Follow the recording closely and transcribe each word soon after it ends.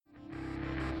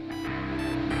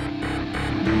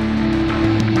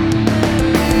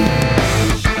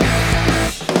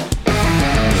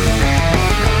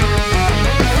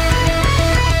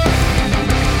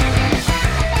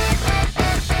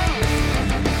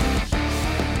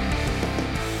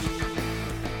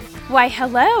Why,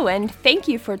 hello, and thank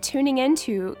you for tuning in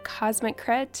to Cosmic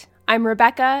Crit. I'm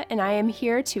Rebecca, and I am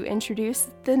here to introduce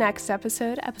the next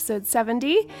episode, episode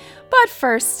 70. But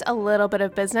first, a little bit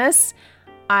of business.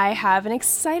 I have an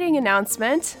exciting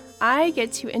announcement. I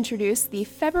get to introduce the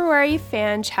February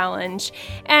Fan Challenge.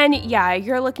 And yeah,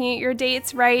 you're looking at your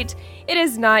dates right. It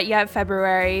is not yet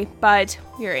February, but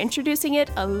we're introducing it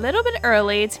a little bit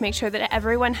early to make sure that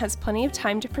everyone has plenty of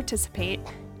time to participate.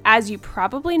 As you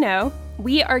probably know,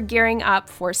 we are gearing up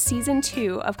for Season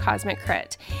 2 of Cosmic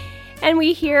Crit. And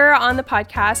we here on the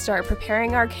podcast are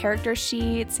preparing our character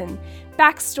sheets and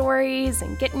backstories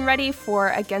and getting ready for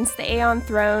Against the Aeon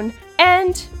Throne.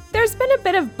 And there's been a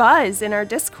bit of buzz in our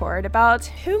Discord about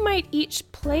who might each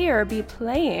player be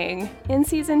playing in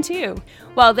Season 2.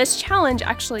 Well, this challenge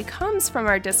actually comes from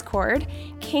our Discord.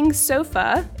 King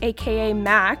Sofa, aka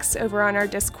Max, over on our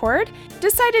Discord,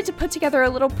 decided to put together a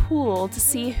little pool to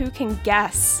see who can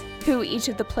guess who each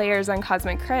of the players on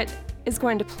Cosmic Crit is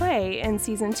going to play in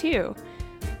Season 2.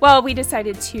 Well, we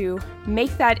decided to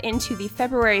make that into the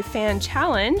February Fan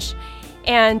Challenge,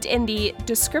 and in the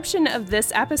description of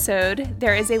this episode,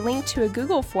 there is a link to a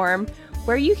Google form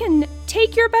where you can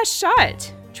take your best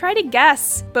shot. Try to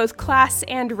guess both class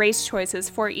and race choices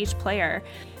for each player.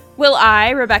 Will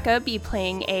I, Rebecca, be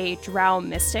playing a Drow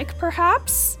Mystic,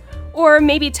 perhaps? Or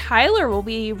maybe Tyler will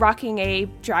be rocking a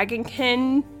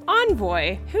Dragonkin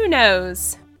Envoy. Who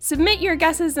knows? Submit your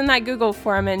guesses in that Google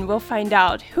form and we'll find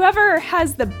out. Whoever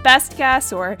has the best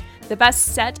guess or the best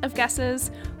set of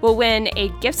guesses will win a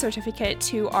gift certificate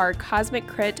to our Cosmic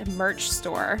Crit merch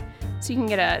store. So you can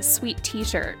get a sweet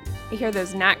t-shirt. I hear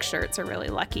those Knack shirts are really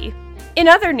lucky. In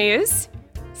other news,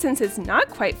 since it's not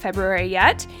quite February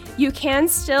yet, you can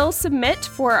still submit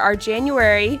for our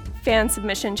January fan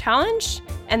submission challenge,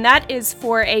 and that is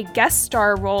for a guest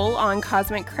star role on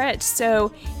Cosmic Crit.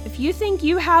 So if you think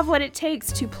you have what it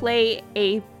takes to play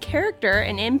a character,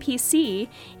 an NPC,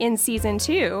 in Season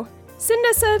 2, send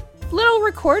us a little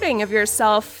recording of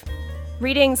yourself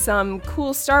reading some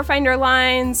cool Starfinder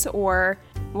lines or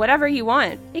whatever you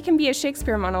want. It can be a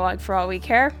Shakespeare monologue for all we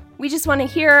care. We just want to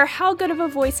hear how good of a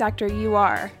voice actor you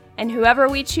are. And whoever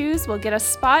we choose will get a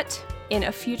spot in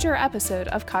a future episode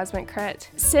of Cosmic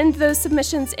Crit. Send those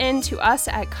submissions in to us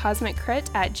at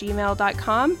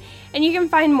cosmiccrit@gmail.com, and you can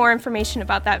find more information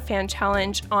about that fan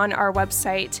challenge on our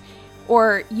website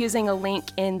or using a link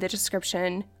in the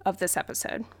description of this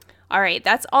episode. All right,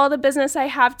 that's all the business I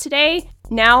have today.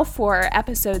 Now for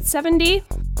episode 70,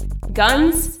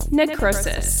 Guns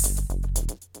Necrosis.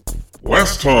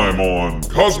 Last time on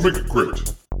Cosmic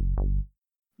Crit.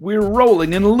 We're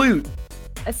rolling in loot.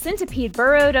 A centipede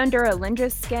burrowed under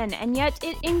Alindra's skin, and yet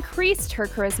it increased her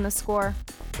charisma score.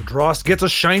 Dross gets a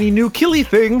shiny new killy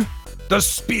thing, the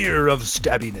Spear of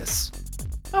Stabbiness.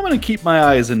 I'm gonna keep my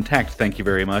eyes intact, thank you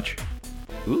very much.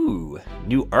 Ooh,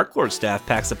 new Arc Lord staff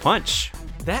packs a punch.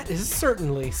 That is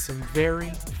certainly some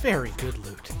very, very good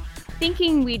loot.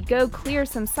 Thinking we'd go clear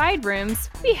some side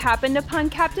rooms, we happened upon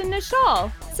Captain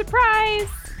Nishal. Surprise!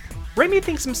 Raimi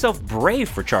thinks himself brave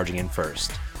for charging in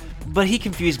first, but he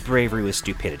confused bravery with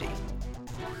stupidity.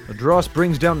 Dross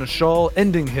brings down Nishal,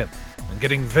 ending him, and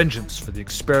getting vengeance for the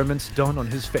experiments done on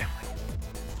his family.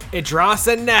 Idras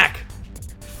and Knack,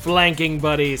 flanking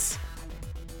buddies.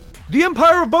 The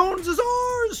Empire of Bones is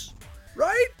ours!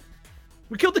 Right?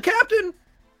 We killed the captain,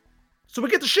 so we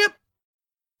get the ship,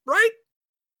 right?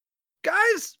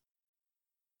 Guys?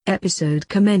 Episode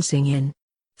commencing in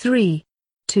 3,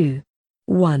 2,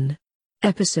 1.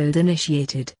 Episode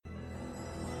initiated.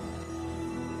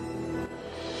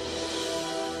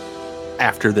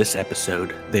 After this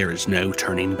episode, there is no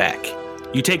turning back.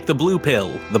 You take the blue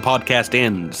pill, the podcast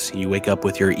ends. You wake up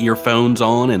with your earphones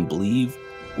on and believe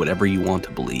whatever you want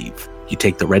to believe. You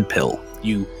take the red pill.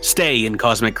 You stay in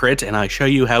Cosmic Crit, and I show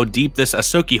you how deep this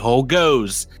Ahsoka hole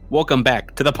goes. Welcome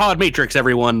back to the Pod Matrix,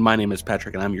 everyone. My name is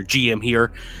Patrick, and I'm your GM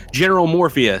here. General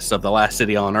Morpheus of the last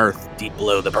city on Earth, deep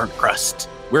below the burnt crust.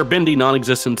 We're bending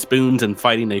non-existent spoons and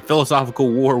fighting a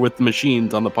philosophical war with the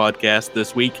machines on the podcast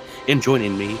this week. And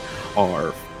joining me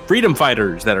are freedom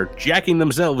fighters that are jacking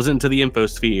themselves into the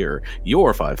infosphere.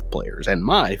 Your 5 players and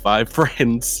my 5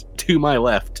 friends to my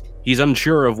left. He's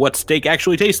unsure of what steak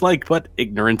actually tastes like, but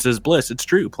ignorance is bliss. It's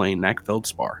true, playing Knack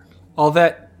Feldspar. All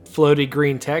that floaty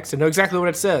green text, I know exactly what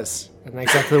it says, and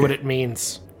exactly what it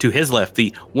means. To his left,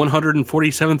 the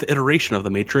 147th iteration of the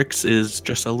Matrix is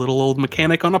just a little old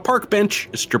mechanic on a park bench.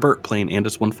 It's Jabert playing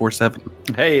Andis 147.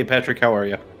 Hey, Patrick, how are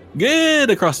you?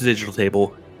 Good. Across the digital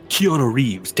table, Keanu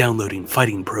Reeves downloading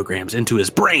fighting programs into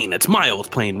his brain. It's Miles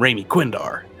playing Raimi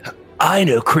Quindar. I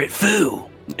know Crit Fu.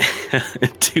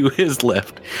 To his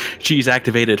left, she's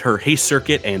activated her haste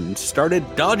circuit and started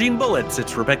dodging bullets.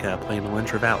 It's Rebecca playing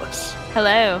Elentra Vallis.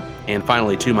 Hello. And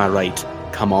finally, to my right,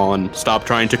 come on, stop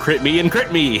trying to crit me and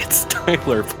crit me. It's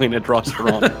Tyler playing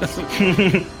Adrosteron.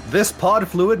 This pod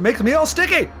fluid makes me all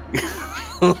sticky.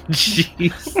 Oh,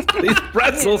 jeez. These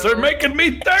pretzels are making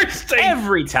me thirsty.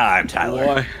 Every time,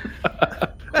 Tyler.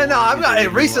 And no, I've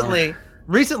got recently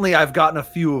I've gotten a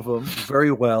few of them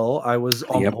very well. I was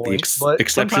on point, but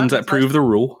exceptions that prove the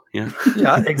rule. Yeah.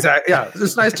 Yeah, exactly. Yeah,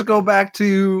 it's nice to go back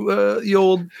to the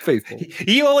old faithful.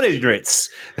 You old ignorance.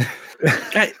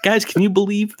 Guys, can you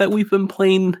believe that we've been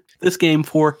playing this game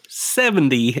for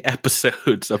 70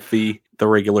 episodes of the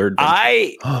regular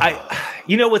adventure?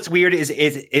 You know what's weird is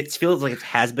it feels like it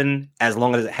has been as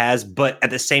long as it has, but at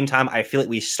the same time, I feel like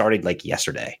we started like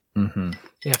yesterday. Mm-hmm.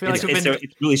 Yeah, I feel like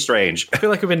it's really strange. I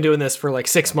feel like we've been doing this for like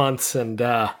 6 months, and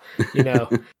I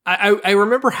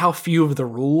remember how few of the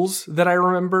rules that I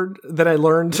remembered that I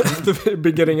learned at the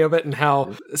beginning of it, and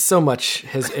how so much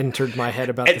has entered my head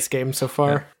about this game so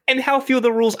far. And how few of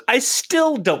the rules I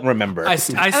still don't remember. I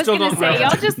still don't remember.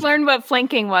 Y'all just learned what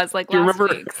flanking was like last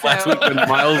week. So. Last week when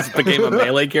Miles became a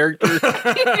melee character?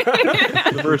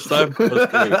 The first time? That was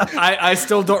great. I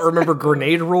still don't remember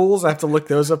grenade rules. I have to look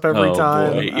those up every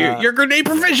time. Boy. You're grenade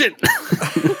proficient!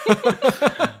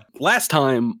 Last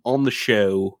time on the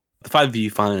show, the five of you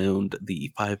found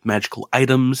the 5 magical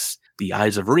items: the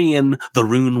Eyes of Rian, the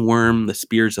Rune Worm, the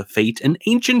Spears of Fate, an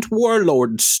Ancient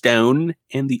Warlord Stone,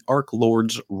 and the Arc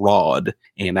Lord's Rod.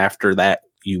 And after that,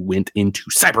 you went into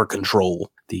Cyber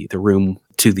Control, the room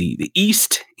to the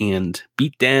east, and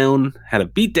had a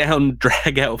beatdown,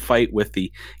 drag-out fight with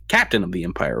the captain of the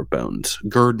Empire of Bones,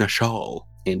 Gerd Nashal.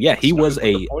 And yeah, he was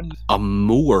a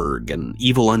Morg, an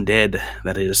evil undead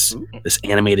that is this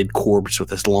animated corpse with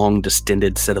this long,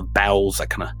 distended set of bowels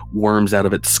that kind of worms out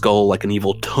of its skull like an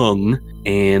evil tongue.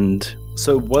 And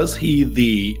so was he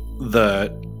the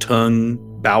tongue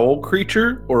bowel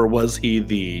creature, or was he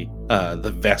the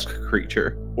Vesk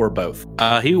creature, or both?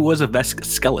 He was a Vesk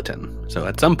skeleton. So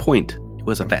at some point, he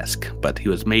was a Vesk, but he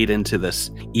was made into this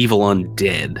evil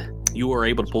undead. You were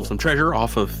able to pull some treasure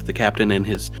off of the captain and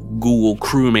his ghoul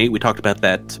crewmate. We talked about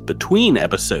that between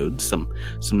episodes. Some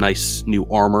nice new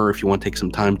armor if you want to take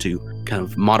some time to kind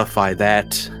of modify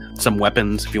that. Some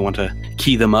weapons if you want to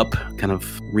key them up, kind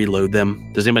of reload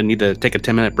them. Does anybody need to take a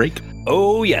 10-minute break?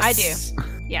 Oh, yes. I do.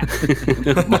 Yeah.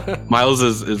 Miles,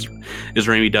 is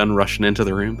Raimi done rushing into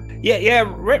the room? Yeah.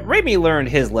 Raimi learned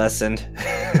his lesson.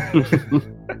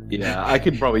 Yeah, I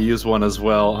could probably use one as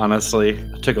well, honestly.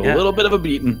 I took a little bit of a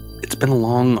beating. It's been a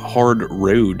long, hard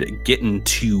road getting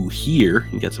to here.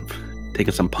 You guys have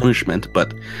taken some punishment,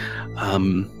 but we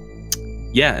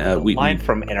line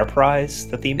from Enterprise,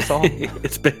 the theme song.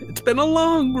 It's been a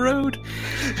long road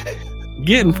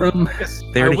getting from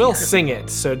there. I will sing it,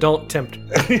 so don't tempt me.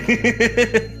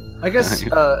 I guess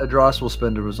Adros will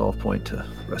spend a resolve point to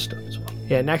rest up as well.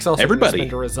 Yeah, Nex also Everybody.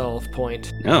 spend a resolve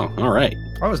point. Oh, all right.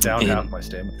 I was down half my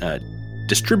stamina.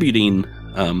 Distributing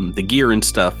the gear and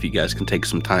stuff, you guys can take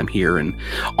some time here. And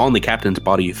on the captain's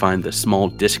body, you find this small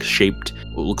disc-shaped,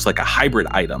 what looks like a hybrid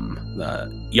item,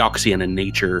 Yoxian in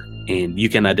nature, and you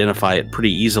can identify it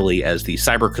pretty easily as the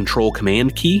Cyber Control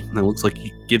command key. And it looks like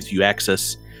it gives you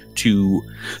access to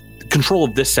control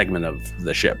of this segment of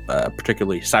the ship,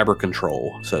 particularly Cyber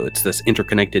Control. So it's this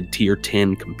interconnected Tier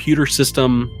 10 computer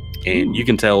system, and you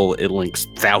can tell it links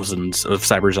thousands of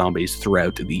cyber zombies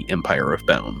throughout the Empire of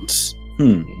Bones.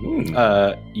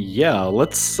 Yeah,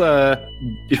 let's turn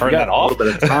that off. A little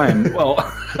bit of time. well,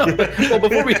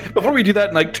 before we do that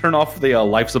and like turn off the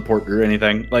life support or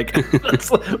anything, like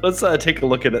let's take a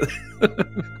look at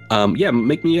it.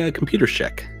 Make me a computer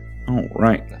check. All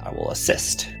right, I will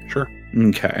assist. Sure.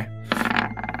 Okay.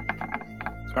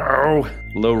 Oh,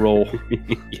 low roll.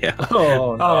 Yeah.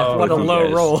 Oh, what a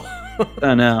low roll.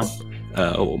 I know.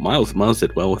 Miles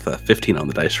did well with a 15 on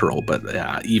the dice roll, but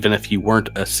even if you weren't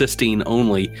assisting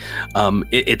only,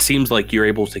 it seems like you're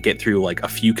able to get through like a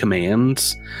few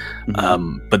commands,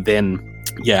 but then,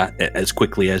 as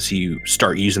quickly as you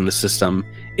start using the system,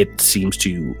 it seems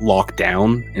to lock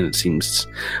down, and it seems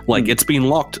like it's being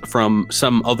locked from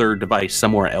some other device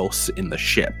somewhere else in the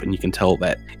ship, and you can tell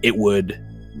that it would,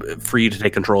 for you to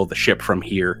take control of the ship from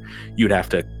here, you'd have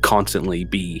to constantly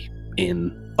be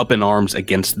up in arms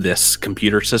against this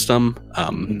computer system,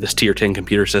 this Tier 10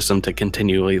 computer system, to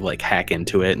continually like hack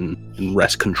into it and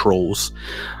wrest controls.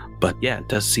 But yeah, it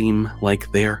does seem like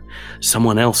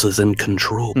someone else is in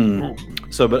control.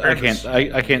 So, but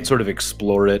I can't sort of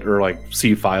explore it or like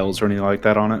see files or anything like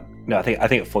that on it. No, I think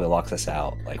it fully locks us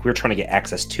out. Like we're trying to get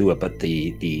access to it, but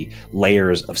the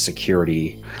layers of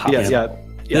security.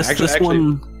 Yeah, this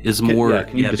one is more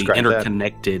can you the describe that?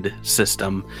 interconnected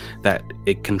system that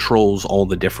it controls all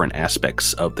the different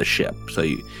aspects of the ship. So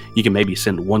you can maybe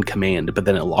send one command, but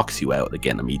then it locks you out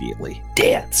again immediately.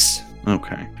 Dance.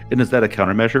 Okay. And is that a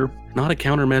countermeasure? Not a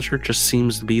countermeasure, just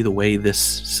seems to be the way this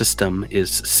system is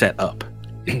set up.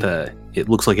 It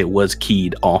looks like it was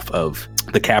keyed off of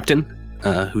the captain,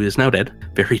 who is now dead.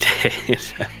 Very dead,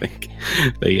 I think.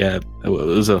 It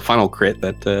was a final crit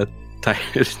that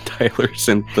Tyler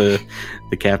sent the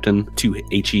captain to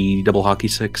HE double hockey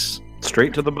 6.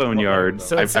 Straight to the boneyard.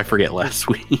 So I it's- forget last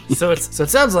week. So it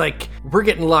sounds like we're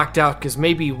getting locked out because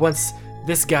maybe once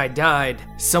this guy died,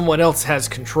 someone else has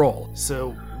control.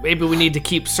 So maybe we need to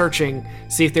keep searching,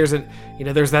 see if there's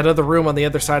there's that other room on the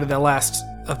other side of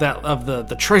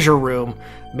the treasure room.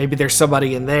 Maybe there's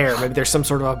somebody in there. Maybe there's some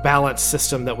sort of a balance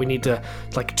system that we need to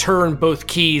like turn both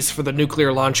keys for the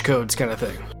nuclear launch codes kind of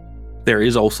thing. There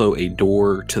is also a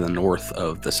door to the north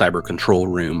of the cyber control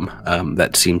room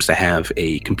that seems to have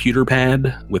a computer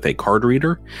pad with a card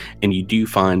reader, and you do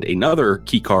find another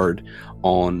key card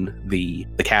on the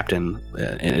captain,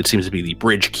 and it seems to be the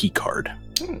bridge key card.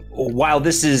 While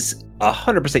this is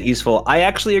 100% useful, I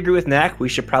actually agree with Knack. We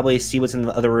should probably see what's in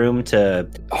the other room to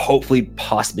hopefully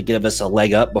possibly give us a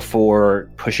leg up before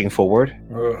pushing forward.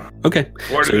 Okay.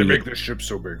 Why So did they you- make this ship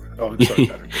so big? Oh, sorry,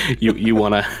 Tyler. you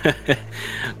want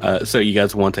to so you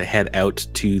guys want to head out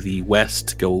to the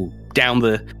west, go down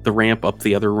the ramp, up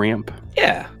the other ramp.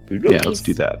 Yeah. Yeah, let's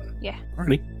do that.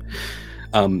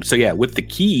 Alrighty. So yeah, with the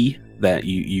key that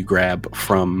you grab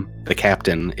from the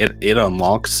captain, it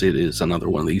unlocks. It is another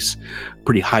one of these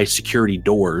pretty high security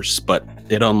doors, but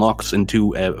it unlocks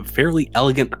into a fairly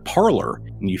elegant parlor,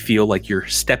 and you feel like you're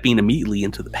stepping immediately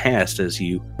into the past as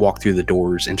you walk through the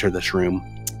doors, enter this room.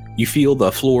 You feel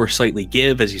the floor slightly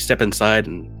give as you step inside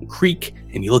and creak,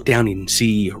 and you look down and you can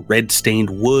see red-stained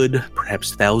wood,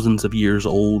 perhaps thousands of years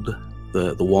old.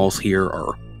 The walls here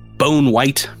are bone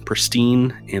white,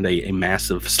 pristine, and a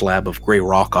massive slab of gray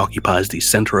rock occupies the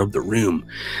center of the room.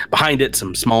 Behind it,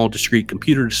 some small, discrete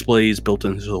computer displays built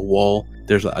into the wall.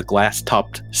 There's a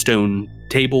glass-topped stone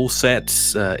table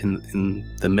sets in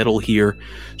the middle here,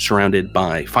 surrounded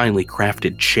by finely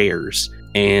crafted chairs.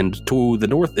 And to the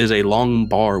north is a long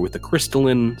bar with a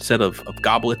crystalline set of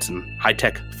goblets and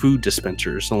high-tech food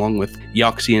dispensers, along with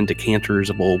Yoxian decanters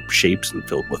of all shapes and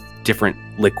filled with different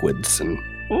liquids. And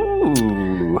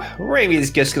Ooh, Ramey's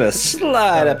just gonna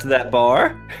slide up to that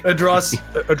bar.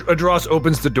 Adros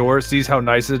opens the door, sees how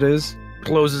nice it is,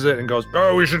 closes it, and goes,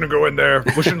 Oh, we shouldn't go in there.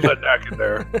 We shouldn't let Knack in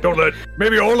there.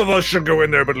 Maybe all of us should go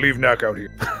in there, but leave Knack out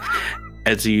here.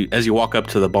 As you walk up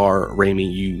to the bar,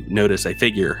 Ramey, you notice a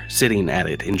figure sitting at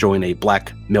it, enjoying a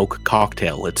black milk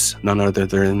cocktail. It's none other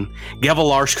than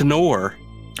Gavilar Knorr.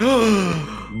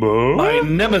 My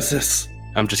nemesis.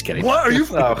 I'm just kidding. What are you?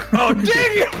 Oh, dang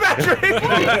it, Patrick!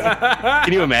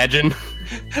 Can you imagine?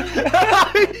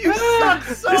 You suck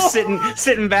so. Just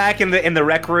sitting back in the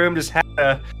rec room, just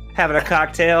having a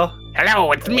cocktail.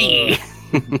 Hello, it's me.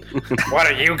 What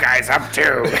are you guys up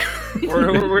to?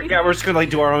 We're just gonna like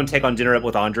do our own take on Dinner Up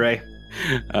with Andre.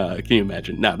 Can you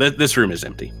imagine? No, this room is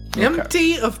empty.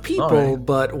 Empty of people, Alright.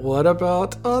 but what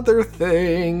about other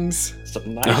things?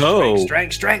 Some nice Oh.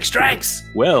 strengths.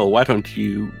 Well, why don't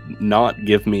you not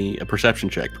give me a perception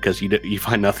check, because you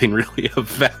find nothing really of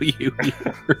value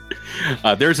here.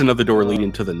 There's another door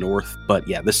leading to the north, but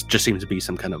yeah, this just seems to be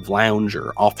some kind of lounge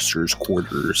or officers'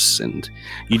 quarters, and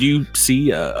you do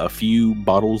see a few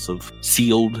bottles of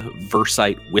sealed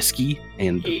Versite whiskey,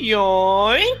 and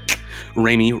Yoink!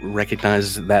 Ramey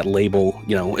recognizes that label,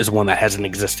 as one that hasn't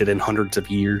existed in hundreds of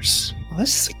years. Well,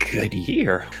 this is a good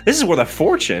year. This is worth a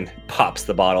fortune. Pops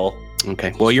the bottle.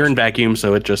 Okay, well, you're in vacuum,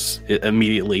 so it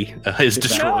immediately is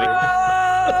destroyed.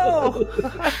 No!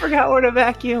 I forgot where to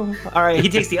vacuum. All right, he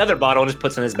takes the other bottle and just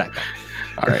puts it in his backpack.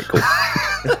 All right, cool.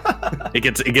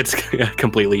 It gets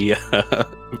completely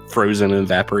frozen and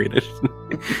evaporated.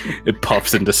 It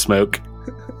puffs into smoke.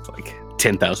 It's like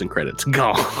 10,000 credits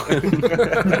gone.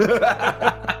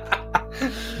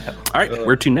 All right,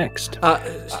 where to next?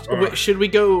 Should we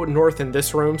go north in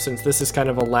this room, since this is kind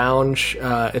of a lounge?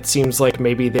 It seems like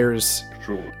maybe there's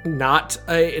not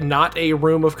a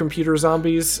room of computer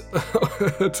zombies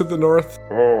to the north.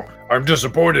 Oh, I'm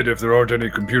disappointed if there aren't any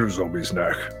computer zombies,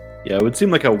 Knack. Yeah, it would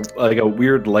seem like a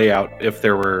weird layout if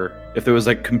there were if there was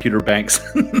like computer banks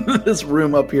in this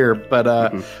room up here. But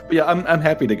yeah, I'm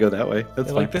happy to go that way. That's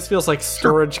fine. Like this feels like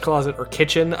storage closet or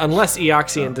kitchen, unless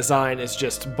Eoxian design is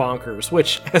just bonkers,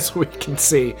 which, as we can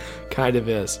see, kind of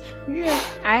is. Yeah,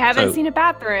 I haven't seen a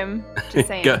bathroom. Just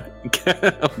saying.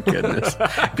 Oh goodness.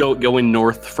 Going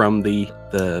north from the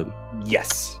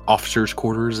Yes. officers'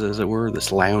 quarters, as it were,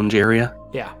 this lounge area.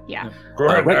 Yeah. Go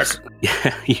ahead, Nick.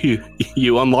 Yeah,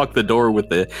 you unlock the door with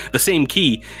the same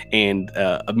key, and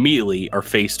immediately are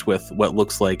faced with what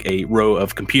looks like a row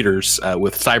of computers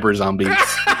with cyber zombies.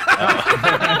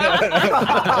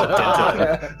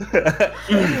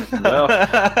 Well,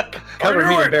 cover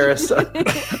me embarrassed.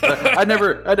 I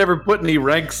never put any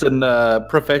ranks in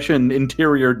profession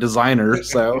interior designer,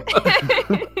 so.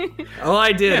 Well,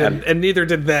 I did, and neither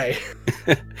did they.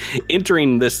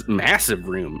 Entering this massive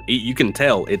room, you can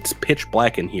tell it's pitch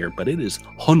black in here, but it is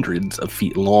hundreds of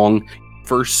feet long.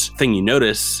 First thing you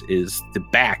notice is the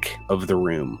back of the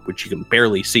room, which you can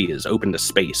barely see, is open to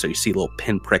space. So you see little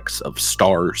pinpricks of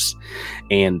stars,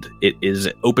 and it is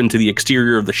open to the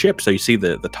exterior of the ship. So you see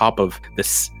the top of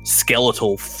this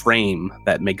skeletal frame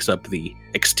that makes up the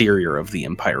exterior of the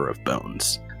Empire of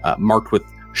Bones, marked with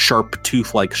sharp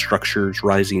tooth-like structures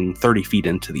rising 30 feet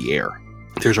into the air.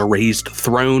 There's a raised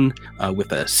throne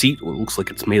with a seat. What looks like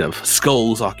it's made of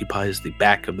skulls occupies the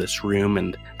back of this room,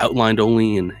 and outlined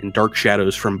only in dark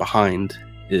shadows from behind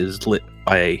is lit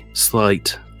by a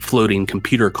slight floating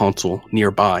computer console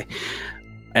nearby.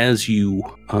 As you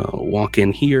walk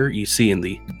in here, you see in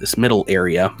this middle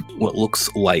area what looks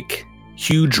like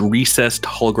huge recessed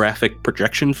holographic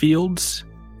projection fields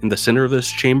in the center of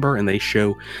this chamber, and they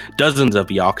show dozens of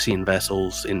Eoxian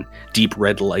vessels in deep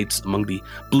red lights among the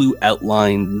blue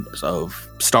outlines of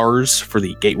stars for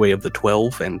the Gateway of the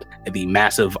 12 and the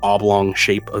massive oblong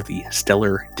shape of the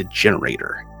Stellar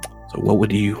Degenerator. So what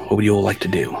would you all like to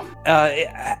do?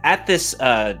 At this,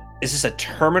 is this a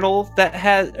terminal that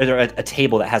has, or a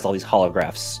table that has all these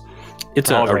holographs?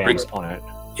 It's holograms on it.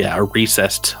 Yeah, a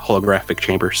recessed holographic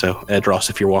chamber. So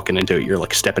Edros, if you're walking into it, you're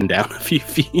like stepping down a few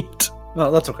feet. No,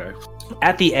 that's okay.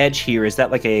 At the edge here, is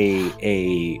that like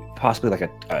a possibly like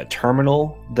a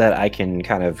terminal that I can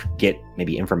kind of get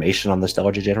maybe information on the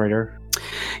Stellar Degenerator?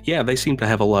 Yeah, they seem to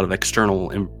have a lot of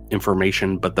external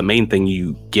information, but the main thing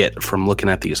you get from looking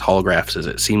at these holographs is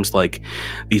it seems like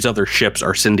these other ships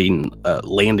are sending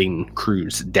landing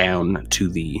crews down to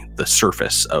the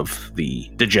surface of the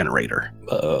Degenerator.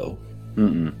 Uh-oh.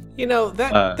 Mm-mm. You know,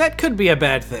 that could be a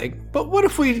bad thing, but what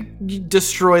if we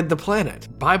destroyed the planet?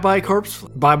 Bye-bye corpse,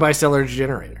 bye-bye Stellar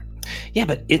Degenerator. Yeah,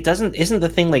 but isn't the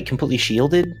thing like completely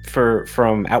shielded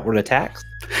from outward attacks?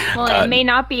 Well, it may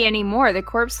not be anymore. The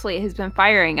corpse fleet has been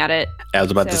firing at it. I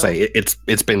was about to say,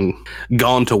 it's been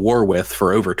gone to war with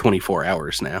for over 24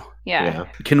 hours now. Yeah.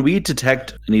 Can we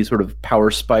detect any sort of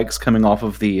power spikes coming off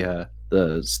of the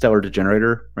Stellar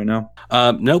Degenerator right now?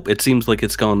 Nope, it seems like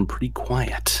it's gone pretty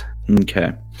quiet.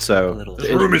 Okay, so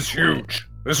This room is huge.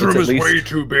 This room is way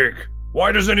too big.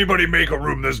 Why does anybody make a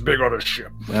room this big on a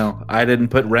ship? Well, I didn't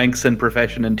put ranks in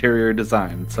profession interior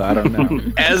design, so I don't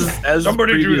know. as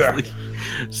Somebody do that.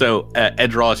 So,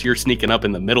 Edros, you're sneaking up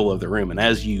in the middle of the room, and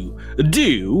as you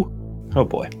do, Oh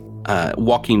boy.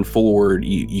 walking forward,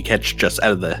 you catch just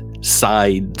out of the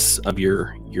sides of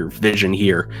your vision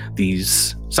here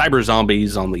these cyber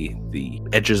zombies on the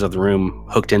edges of the room,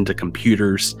 hooked into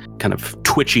computers, kind of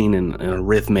twitching in a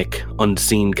rhythmic,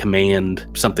 unseen command,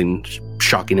 something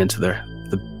shocking into the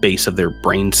base of their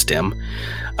brainstem.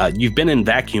 You've been in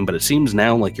vacuum, but it seems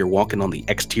now like you're walking on the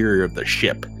exterior of the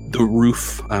ship. The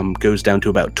roof goes down to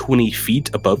about 20 feet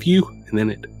above you, and then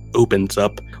it opens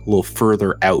up a little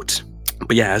further out.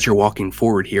 But yeah, as you're walking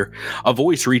forward here, a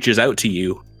voice reaches out to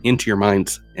you into your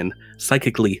minds and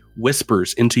psychically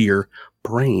whispers into your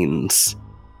brains.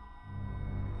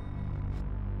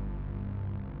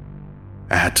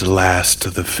 At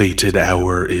last the fated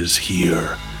hour is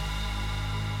here.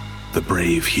 The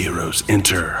brave heroes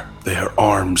enter, their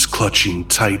arms clutching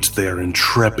tight their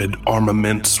intrepid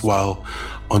armaments while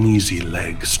uneasy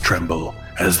legs tremble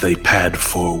as they pad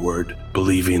forward,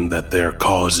 believing that their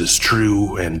cause is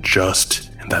true and just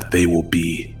and that they will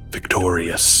be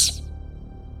victorious.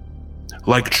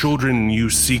 Like children, you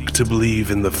seek to believe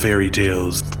in the fairy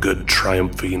tales of good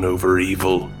triumphing over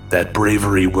evil, that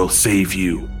bravery will save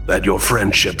you, that your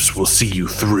friendships will see you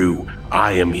through.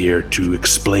 I am here to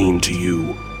explain to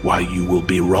you why you will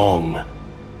be wrong.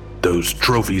 Those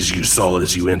trophies you saw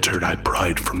as you entered, I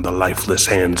pried from the lifeless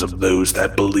hands of those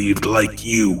that believed, like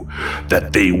you,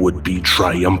 that they would be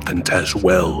triumphant as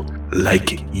well.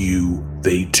 Like you,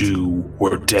 they too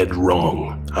were dead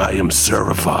wrong. I am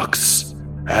Seraphox.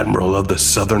 Admiral of the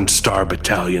Southern Star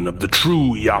Battalion of the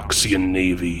true Yoxian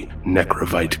Navy,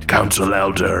 Necrovite Council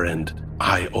Elder, and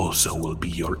I also will be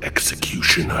your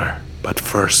executioner. But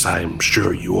first, I'm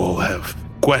sure you all have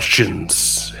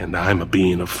questions, and I'm a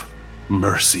being of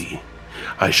mercy.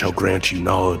 I shall grant you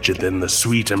knowledge and then the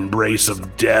sweet embrace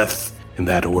of death, in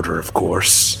that order, of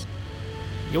course.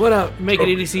 You want to make it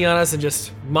easy on us and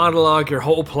just monologue your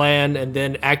whole plan and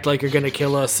then act like you're going to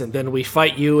kill us, and then we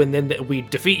fight you, and then we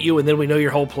defeat you, and then we know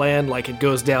your whole plan like it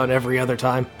goes down every other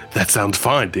time? That sounds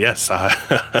fine, yes.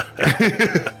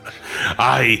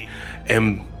 I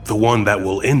am the one that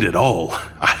will end it all.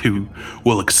 I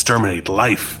will exterminate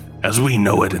life as we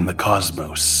know it in the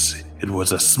cosmos. It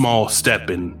was a small step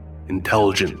in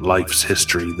intelligent life's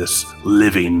history, this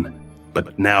living.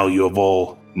 But now you have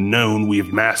all known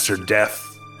we've mastered death,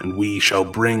 and we shall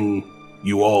bring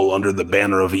you all under the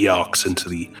banner of Eox into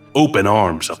the open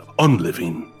arms of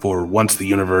unliving. For once the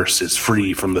universe is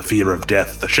free from the fear of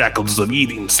death, the shackles of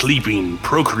eating, sleeping,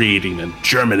 procreating, and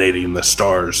germinating in the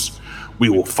stars, we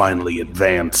will finally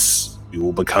advance. We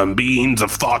will become beings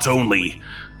of thought only,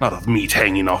 not of meat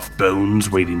hanging off bones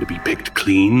waiting to be picked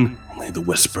clean. Only the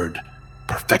whispered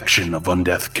perfection of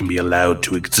undeath can be allowed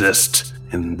to exist.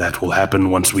 And that will happen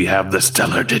once we have the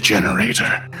Stellar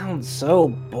Degenerator. Sounds so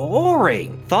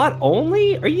boring. Thought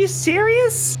only? Are you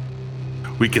serious?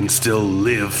 We can still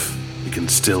live, we can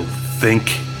still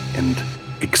think, and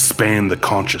expand the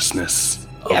consciousness.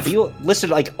 Yeah, but you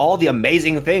listed like all the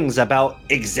amazing things about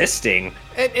existing.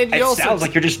 And It you also, sounds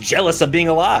like you're just jealous of being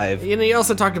alive. you know, you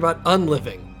also talked about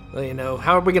unliving. You know,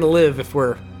 how are we going to live if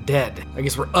we're dead? I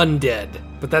guess we're undead,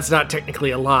 but that's not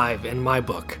technically alive in my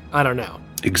book. I don't know.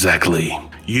 Exactly.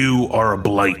 You are a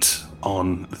blight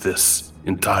on this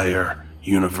entire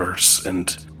universe,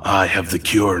 and I have the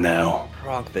cure now.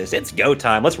 Rockfist, it's go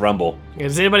time. Let's rumble.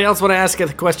 Does anybody else want to ask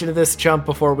a question to this chump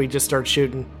before we just start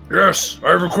shooting? Yes,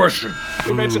 I have a question.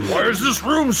 Why is this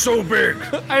room so big?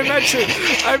 I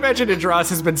imagine Idras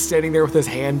has been standing there with his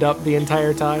hand up the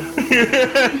entire time.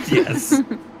 Yes.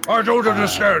 I don't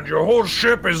understand. Your whole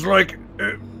ship is like...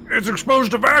 it's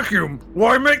exposed to vacuum.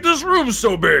 Why make this room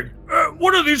so big?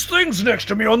 What are these things next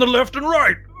to me on the left and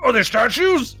right? Are they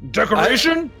statues?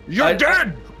 Decoration? You're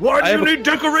dead! Why do you need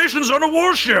decorations on a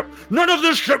warship? None of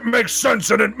this shit makes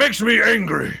sense, and it makes me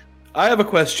angry. I have a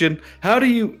question. How do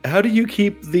you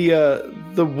keep the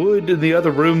wood in the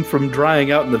other room from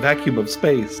drying out in the vacuum of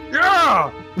space?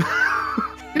 Yeah!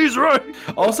 He's right.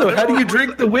 Also, how do you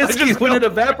drink the whiskey when it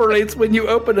evaporates when you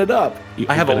open it up?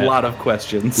 I have a lot of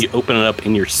questions. You open it up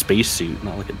in your spacesuit,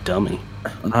 not like a dummy.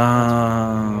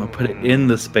 Put it in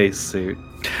the spacesuit.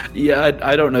 Yeah,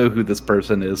 I don't know who this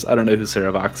person is. I don't know who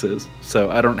Sarah Vox is,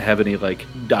 so I don't have any like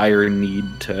dire need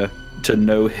to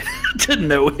know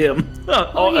him.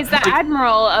 Well, he's the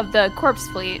admiral of the corpse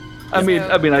fleet. I mean,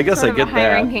 I guess I get a that.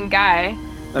 high-ranking guy.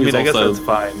 I mean, I guess also that's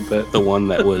fine, but the one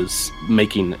that was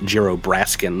making Jiro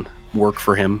Braskin work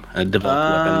for him and develop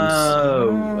weapons.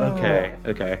 Oh,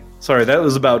 okay. Sorry, that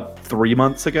was about 3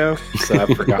 months ago, so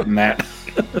I've forgotten that.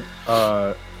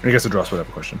 I guess Idras would have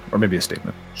a question, or maybe a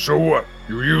statement. So what?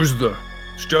 You use the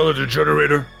Stellar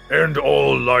Degenerator and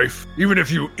all life, even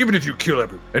if you kill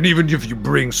everyone, and even if you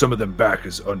bring some of them back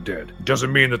as undead, it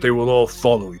doesn't mean that they will all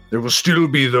follow you. There will still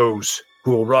be those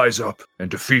who will rise up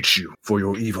and defeat you for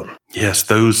your evil. Yes,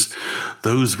 those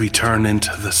we turn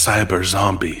into the cyber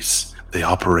zombies. They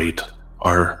operate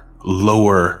our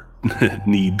lower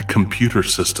need computer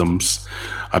systems.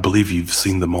 I believe you've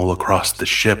seen them all across the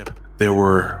ship. There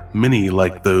were many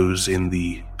like those in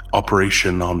the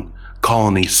operation on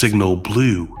Colony Signal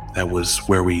Blue. That was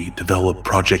where we developed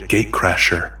Project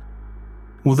Gatecrasher.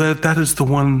 Well, that is the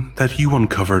one that you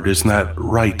uncovered, isn't that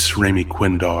right, Remy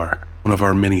Quindar? One of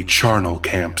our many charnel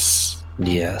camps.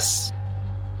 Yes.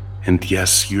 And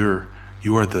yes, you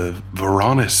are the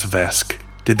Varanus Vesk.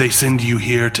 Did they send you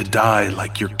here to die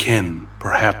like your kin?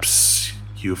 Perhaps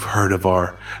you've heard of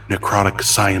our necrotic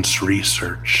science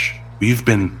research. We've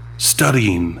been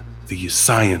studying the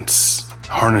science,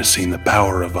 harnessing the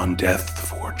power of undeath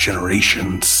for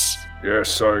generations.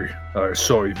 Yes, I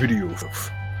saw a video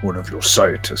of one of your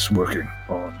scientists working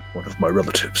on one of my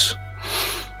relatives.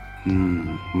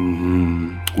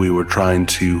 We were trying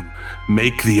to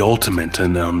make the ultimate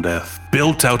in undeath,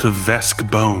 built out of Vesk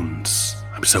bones.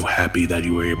 I'm so happy that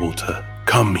you were able to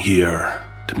come here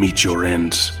to meet your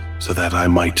end, so that I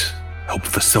might help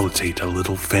facilitate a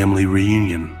little family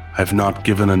reunion. I've not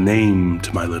given a name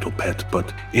to my little pet,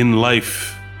 but in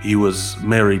life, he was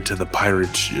married to the pirate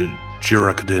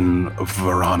Jirakdin of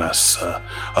Varanus,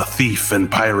 a thief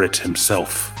and pirate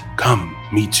himself. Come,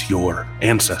 meet your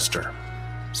ancestor.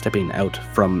 stepping out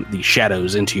from the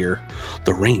shadows into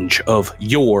the range of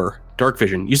your dark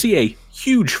vision, you see a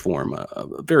huge form, a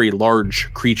very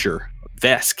large creature,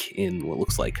 Vesk, in what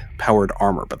looks like powered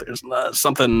armor, but there's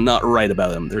something not right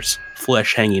about him. There's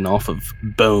flesh hanging off of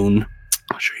bone.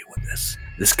 I'll show you what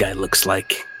this guy looks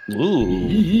like.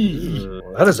 Ooh,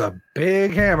 that is a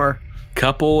big hammer.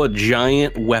 Couple of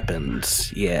giant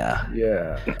weapons, yeah.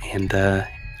 And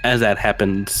as that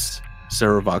happens,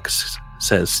 Serovox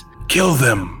says, Kill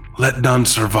them. Let none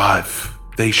survive.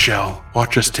 They shall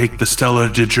watch us take the stellar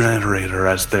degenerator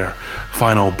as their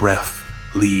final breath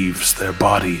leaves their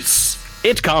bodies.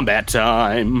 it's combat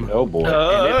time. Oh boy.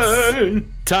 And it's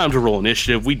time to roll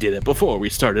initiative. We did it before we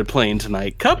started playing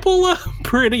tonight. Couple of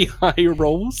pretty high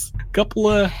rolls. Couple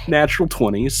of natural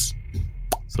 20s.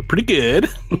 So pretty good.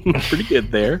 Pretty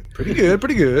good there. Pretty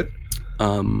good.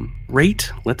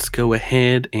 Right, let's go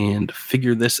ahead and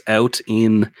figure this out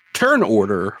in turn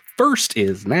order. First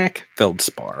is Knack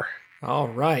Feldspar. All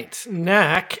right.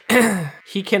 Knack,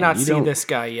 he cannot see this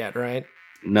guy yet, right?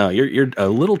 No, you're a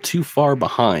little too far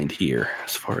behind here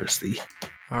as far as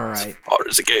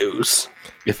it goes.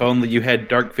 If only you had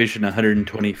dark vision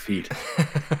 120 feet.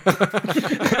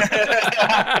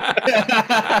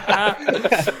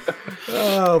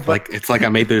 It's like I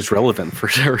made those relevant for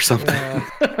sure or something.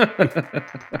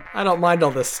 I don't mind all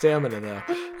the stamina though.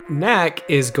 Knack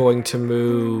is going to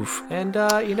move, and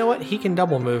you know what? He can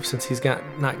double move since he's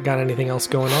not got anything else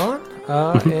going on.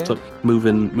 So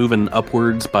moving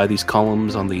upwards by these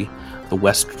columns on the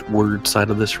westward side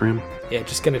of this room. Yeah,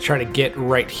 just going to try to get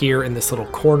right here in this little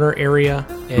corner area.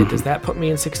 And does that put me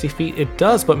in 60 feet? It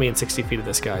does put me in 60 feet of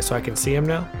this guy, so I can see him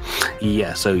now?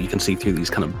 Yeah, so you can see through these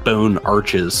kind of bone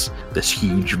arches, this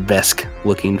huge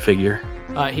Vesk-looking figure.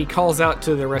 He calls out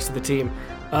to the rest of the team,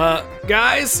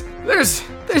 guys, there's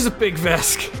a big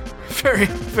Vesk. Very,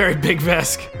 very big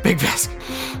Vesk. Big Vesk.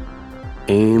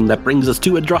 And that brings us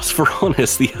to Adros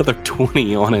Veronis, the other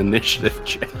 20 on initiative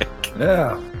check.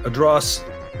 Yeah, Adros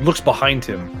looks behind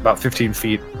him about 15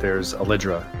 feet. There's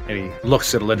Alidra, and he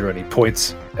looks at Alidra and he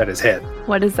points at his head.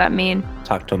 What does that mean?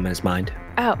 Talk to him in his mind.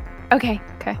 Oh, okay.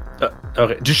 Okay.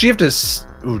 Does she have to?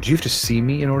 Do you have to see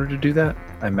me in order to do that?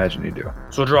 I imagine you do.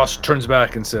 So Adros turns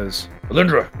back and says,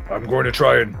 Alindra, I'm going to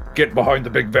try and get behind the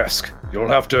big Vesk. You'll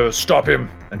have to stop him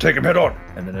and take him head on.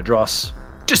 and then Adros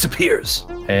disappears.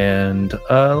 And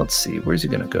let's see, where's he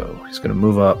gonna go? He's gonna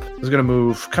move up. He's gonna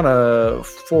move kind of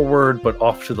forward, but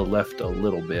off to the left a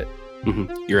little bit.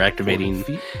 You're activating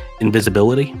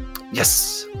invisibility?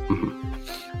 Yes.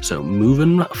 So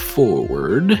moving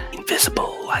forward,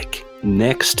 invisible like.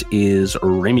 Next is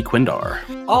Raimi Quindar.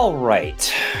 All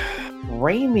right.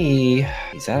 Raimi,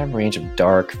 he's out of range of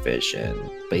dark vision,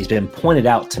 but he's been pointed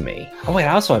out to me. Oh, wait,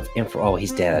 I also have infrared. Oh,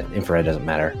 he's dead. Infrared doesn't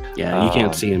matter. Yeah, you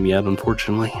can't see him yet,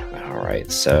 unfortunately. All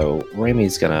right, so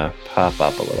Raimi's gonna pop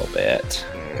up a little bit.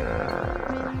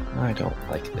 I don't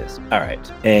like this. All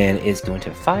right, and is going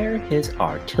to fire his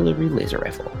artillery laser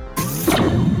rifle.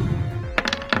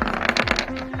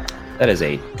 That is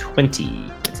a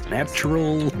 20.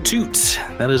 Natural toot.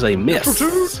 That is a miss.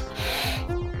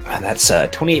 And that's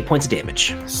 28 points of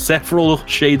damage. Several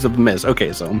shades of miss.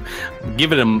 Okay, so I'm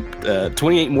giving him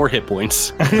 28 more hit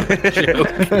points.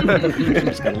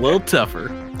 Just got a little tougher.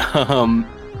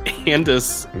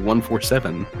 Andus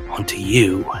 147. On to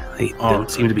you. They don't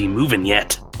seem to be moving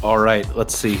yet. All right,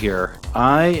 let's see here.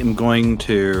 I am going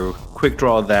to quick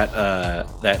draw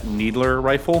that needler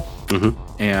rifle,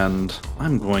 and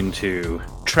I'm going to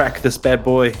track this bad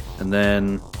boy and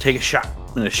then take a shot.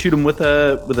 I'm gonna shoot him with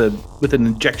an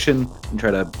injection and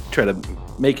try to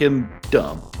make him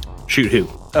dumb. Shoot who?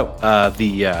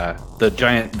 The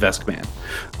giant Vesk man.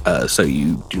 So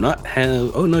you do not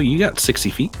have. Oh no, you got 60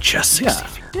 feet. Just 60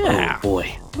 feet. Yeah. Oh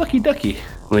boy. Lucky ducky.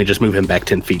 Let me just move him back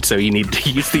 10 feet, so you need to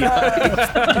use the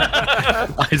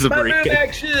eyes of Batman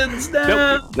actions.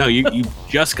 Nope. No, you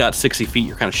just got 60 feet.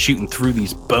 You're kind of shooting through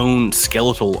these bone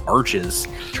skeletal arches,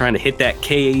 trying to hit that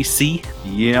KAC.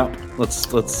 Yep.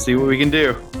 Let's see what we can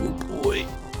do. Oh boy.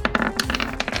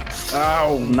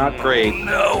 Oh, not great.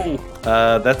 No.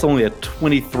 That's only a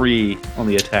 23 on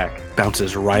the attack.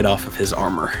 Bounces right off of his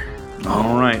armor.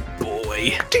 All right.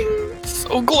 Boy. Ding.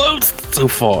 So close. So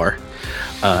far.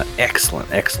 Excellent.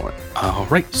 All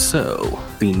right, so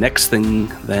the next thing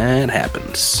that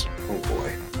happens. Oh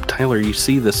boy. Tyler, you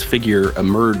see this figure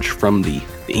emerge from the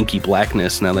inky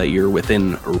blackness now that you're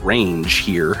within range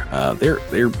here.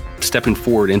 They're stepping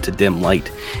forward into dim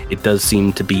light. It does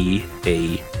seem to be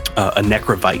a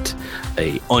necrovite,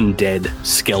 a undead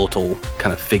skeletal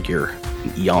kind of figure,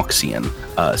 Eoxian,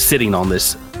 sitting on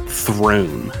this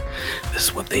throne. This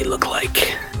is what they look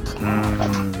like.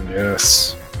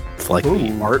 Yes. It's like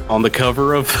the art on the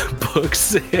cover of book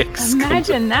 6.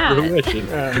 Imagine that.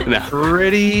 No.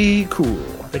 Pretty cool.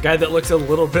 The guy that looks a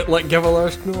little bit like Gevalar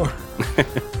Snor.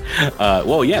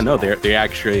 Well, yeah, no, they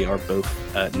actually are both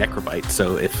Necrobites.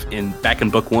 So if back in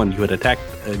book 1 you had attacked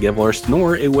Gevalar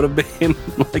Snor, it would have been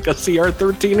like a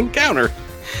CR13 encounter.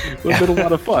 It would have been a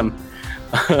lot of fun.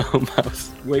 I was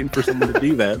waiting for someone to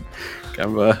do that. Kind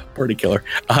of a party killer.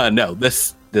 No,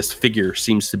 this figure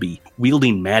seems to be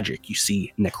wielding magic. You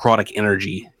see necrotic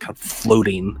energy kind of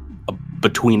floating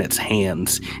between its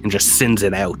hands and just sends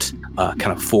it out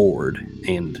kind of forward.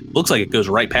 And looks like it goes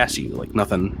right past you. Like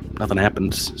nothing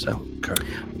happens. So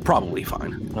probably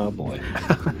fine. Oh boy.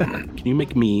 Can you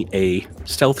make me a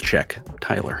stealth check,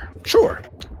 Tyler? Sure.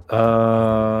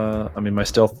 I mean, my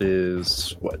stealth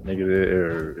is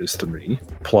is 3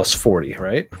 plus 40,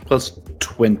 right? Plus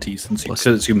 20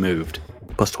 since you moved.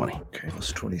 Plus 20. Okay,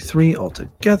 plus 23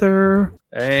 altogether.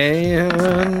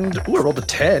 And I rolled a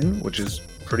 10, which is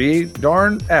pretty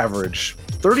darn average.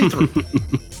 33.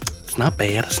 It's not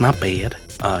bad. It's not bad.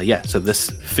 Yeah, so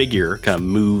this figure kind of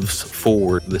moves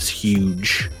forward, this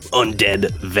huge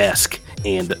undead Vesk,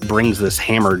 and brings this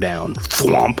hammer down,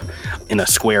 thwomp, in a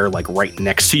square like right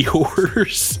next to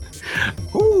yours.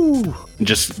 Ooh.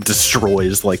 Just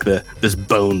destroys like this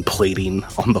bone plating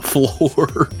on the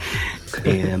floor.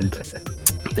 And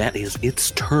that is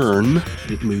its turn.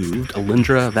 It moved.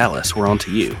 Alindra Valis, we're on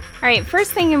to you. All right,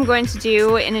 first thing I'm going to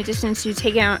do, in addition to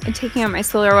taking out my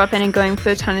solar weapon and going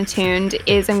photon attuned,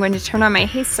 is I'm going to turn on my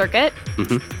haste circuit.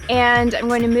 Mm-hmm. And I'm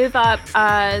going to move up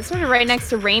sort of right next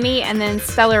to Raimi and then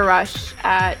Stellar Rush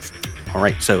at... All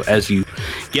right, so as you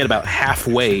get about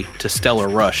halfway to Stellar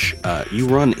Rush, you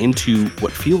run into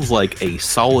what feels like a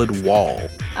solid wall.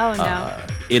 Oh, no.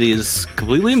 It is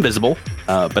completely invisible,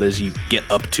 but as you get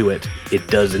up to it, it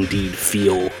does indeed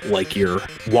feel like you're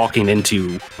walking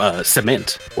into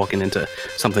cement, walking into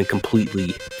something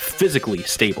completely physically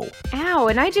stable. Ow,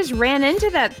 and I just ran into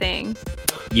that thing.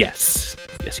 Yes,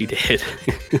 you did.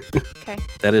 Okay.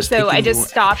 That is. So I just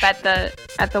stop at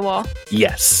the wall?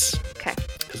 Yes. Okay.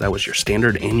 Because that was your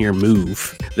standard and your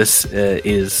move. This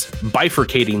is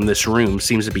bifurcating this room,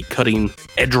 seems to be cutting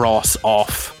Edros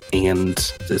off and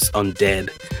this undead,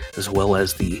 as well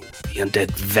as the undead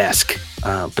Vesk.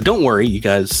 But don't worry, you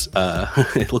guys,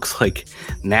 it looks like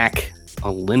Knack,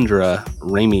 Alindra,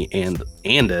 Raimi, and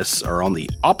Andis are on the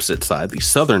opposite side, the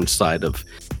southern side of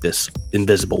this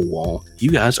invisible wall.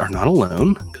 You guys are not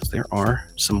alone, because there are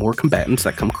some more combatants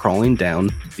that come crawling down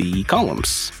the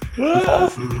columns.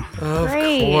 Of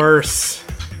course.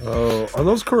 Oh, are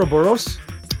those Koroboros?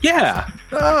 Yeah.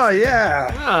 Oh,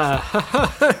 yeah.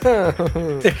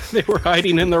 They were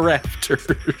hiding in the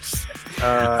rafters.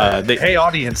 Hey,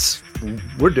 audience,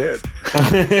 we're dead.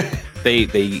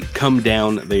 They come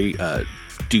down. They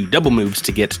do double moves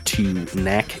to get to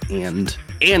Knack and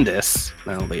Andis.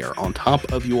 Now they are on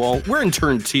top of you all. We're in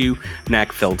turn 2.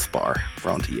 Knack, Feldspar,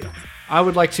 we're on to you. I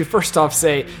would like to first off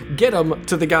say, get him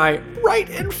to the guy right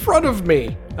in front of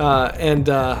me.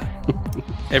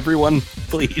 Everyone,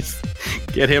 please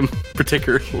get him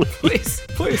particularly. Please.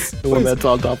 The one that's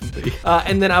on top of me.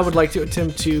 And then I would like to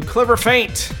attempt to clever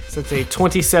feint. So it's a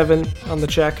 27 on the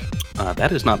check.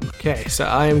 That is not... Okay, so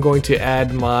I am going to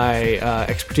add my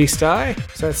expertise die.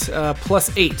 So that's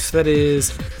plus 8. So that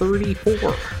is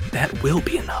 34. That will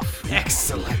be enough.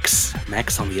 Excellent.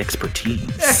 Max on the expertise.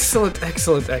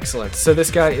 Excellent. So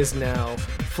this guy is now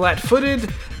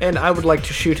flat-footed, and I would like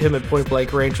to shoot him at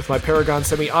point-blank range with my Paragon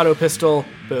semi-auto pistol.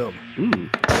 Boom.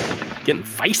 Getting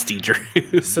feisty,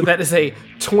 Drew. So that is a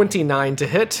 29 to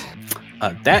hit.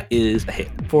 That is a hit.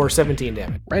 For 17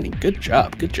 damage. Righty, good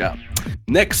job.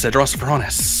 Next, Edros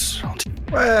Veronis.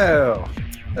 Well,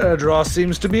 Edros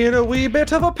seems to be in a wee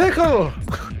bit of a pickle.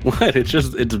 What? It's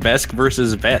Vesk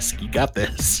versus Vesk. You got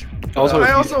this. Also,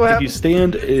 if you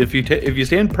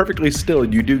stand perfectly still,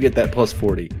 you do get that plus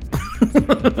 40.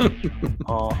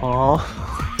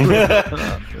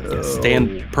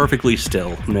 Stand perfectly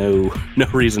still. No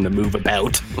reason to move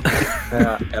about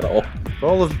at all.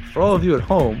 For all of you at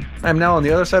home, I'm now on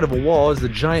the other side of a wall as the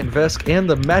giant Vesk and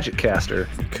the magic caster.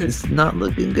 It's not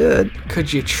looking good.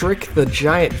 Could you trick the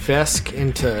giant Vesk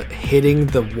into hitting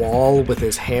the wall with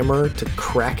his hammer to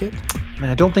crack it?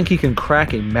 Man, I don't think he can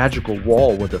crack a magical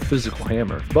wall with a physical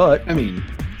hammer, but I mean,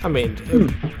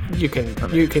 you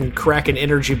can crack an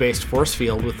energy-based force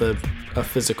field with a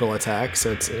physical attack,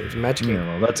 so it's magic. Yeah,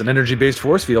 well, that's an energy-based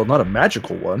force field, not a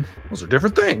magical one. Those are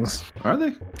different things, are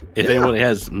they? If anyone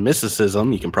has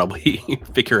mysticism, you can probably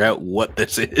figure out what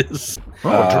this is.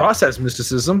 Dross has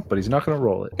mysticism, but he's not going to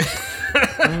roll it.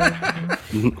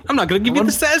 I'm not going to give you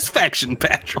the satisfaction,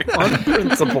 Patrick. On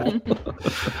principle.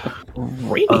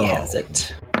 Raimi has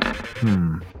it.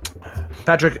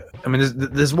 Patrick, I mean,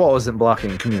 this wall isn't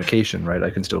blocking communication, right?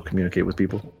 I can still communicate with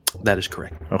people. That is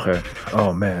correct. Okay.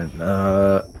 Oh, man.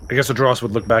 I guess Adros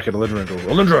would look back at Alindra and go,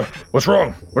 Alindra, what's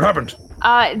wrong? What happened?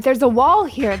 There's a wall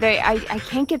here. I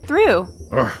can't get through.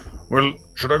 Well,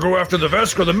 should I go after the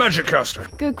Vesk or the Magic Caster?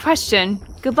 Good question.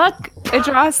 Good luck,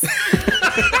 Adros.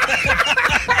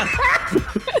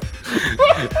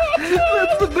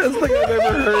 That's the best thing I've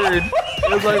ever heard. It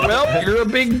was like, well, you're a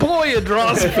big boy,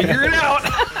 Adros. Figure it out.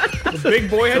 The big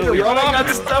boy had to run off. Got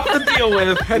stuff to deal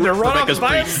with. Had to run Rebecca's off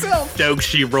by pretty himself. stoked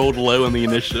she rolled low in the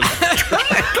initiative.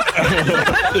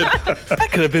 That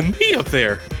could have been me up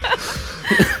there.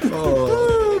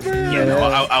 Yeah, no,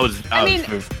 I was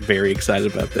very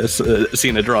excited about this.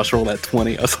 Seeing Adros roll that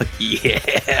 20, I was like, yeah.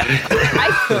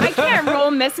 I can't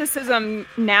roll mysticism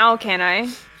now, can I?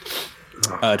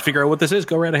 To figure out what this is,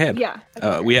 go right ahead. Yeah.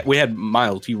 We had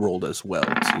Miles. He rolled as well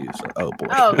too. So, oh boy.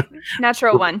 Oh,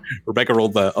 natural one. Rebecca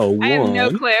rolled the one. I have no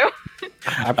clue.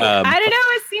 I don't know.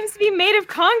 It seems to be made of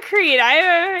concrete.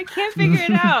 I can't figure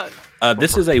it out.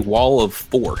 This is a wall of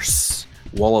force.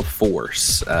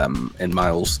 And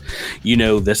Miles, you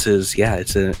know this is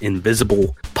it's an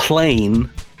invisible plane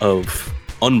of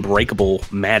unbreakable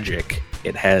magic.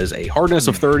 It has a hardness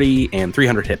of 30 and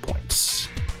 300 hit points.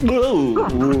 Ooh,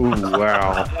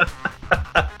 wow.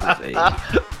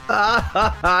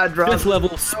 Fifth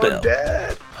level spell.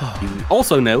 You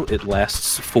also know it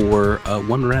lasts for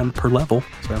 1 round per level.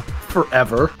 So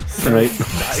forever. Right.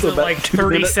 So like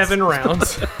 37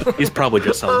 rounds. He's probably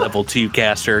just a level 2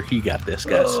 caster. You got this,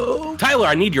 guys. Tyler,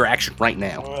 I need your action right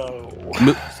now.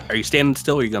 Are you standing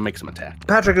still or are you going to make some attack?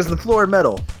 Patrick, is the floor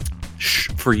metal? Shh,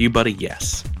 for you, buddy,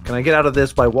 yes. Can I get out of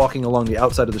this by walking along the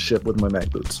outside of the ship with my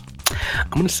mag boots? I'm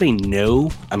gonna say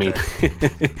no. I mean,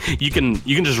 you can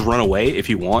just run away if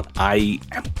you want. I'm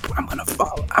gonna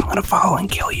follow and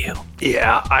kill you.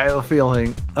 Yeah, I have a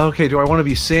feeling. Okay, do I want to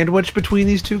be sandwiched between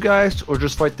these two guys, or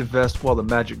just fight the vest while the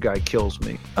magic guy kills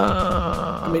me?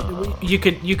 I mean, you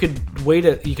could wait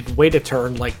a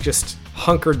turn, like just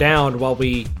hunker down while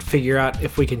we figure out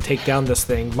if we can take down this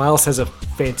thing. Miles has a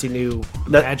fancy new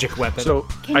magic weapon. So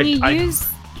Can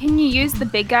you use the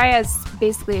big guy as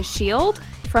basically a shield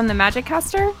from the magic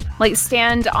caster? Like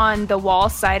stand on the wall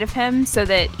side of him so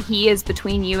that he is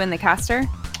between you and the caster?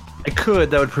 I could.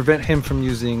 That would prevent him from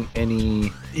using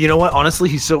any... You know what? Honestly,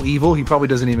 he's so evil, he probably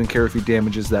doesn't even care if he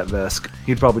damages that Vesk.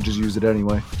 He'd probably just use it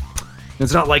anyway.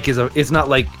 It's not like I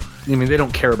mean, they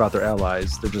don't care about their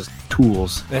allies. They're just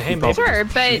tools. Hey, sure,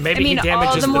 but maybe I mean,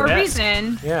 all the more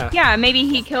reason. Yeah, maybe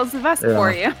he kills the Vesk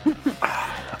for you.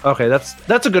 Okay,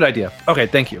 that's a good idea. Okay,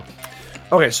 thank you.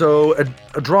 Okay, so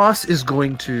Adros is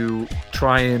going to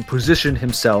try and position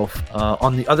himself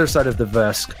on the other side of the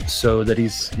Vesk so that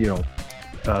he's,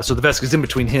 so the Vesk is in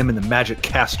between him and the magic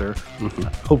caster. Mm-hmm.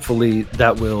 Hopefully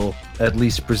that will at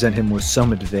least present him with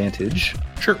some advantage.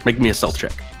 Sure, make me a stealth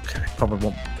check. Okay, I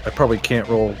probably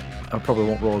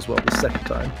won't roll as well the second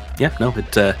time. Yeah, no,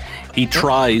 he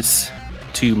tries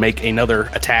to make another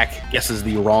attack, guesses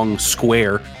the wrong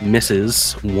square,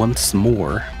 misses once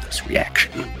more. This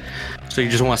reaction. So you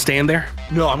just want to stand there?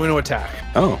 No, I'm going to attack.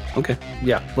 Oh, okay.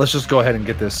 Yeah, let's just go ahead and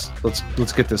get this.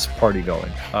 Let's get this party going.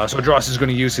 So Adros is going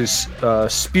to use his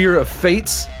Spear of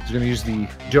Fates. He's going to use the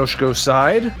Joshko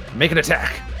side. Make an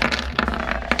attack.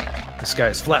 This guy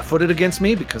is flat-footed against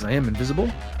me because I am invisible.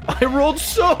 I rolled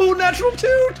so natural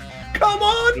 2. Come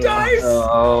on, dice.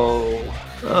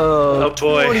 Oh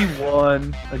boy.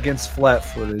 21 against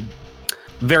flat-footed.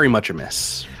 Very much a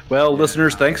miss. Well,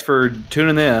 listeners, thanks for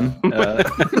tuning in.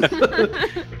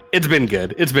 It's been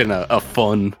good. It's been a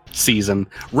fun season.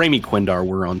 Raimi Quindar,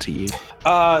 we're on to you.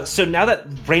 So now that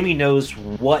Raimi knows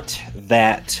what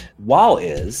that wall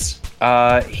is,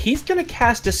 he's going to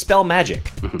cast Dispel Magic.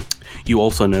 Mm-hmm. You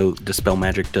also know Dispel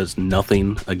Magic does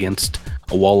nothing against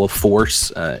a wall of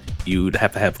force. You'd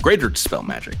have to have greater Dispel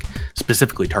Magic,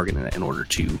 specifically targeting it in order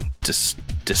to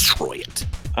destroy it.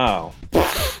 Oh.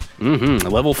 Mm-hmm. A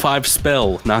level 5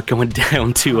 spell, not going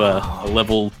down to a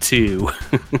level 2.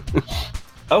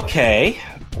 Okay,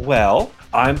 well,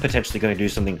 I'm potentially going to do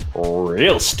something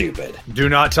real stupid. Do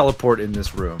not teleport in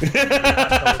this room.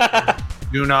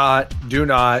 Do not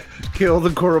kill the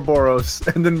Koroboros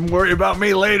and then worry about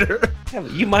me later. Yeah,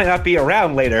 you might not be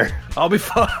around later. I'll be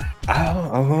fine.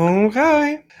 Oh,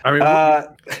 okay. I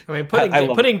mean,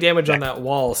 putting damage on that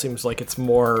wall seems like it's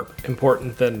more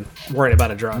important than worrying about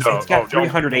a draw. No, it's got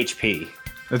 300 HP.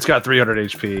 It's got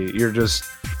 300 HP. You're just...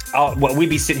 we'd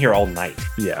be sitting here all night.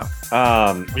 Yeah.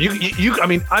 You. I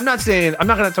mean, I'm not going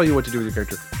to tell you what to do with your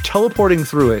character. Teleporting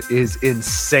through it is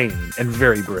insane and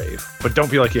very brave, but don't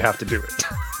feel like you have to do it.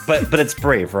 But it's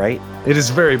brave, right? It is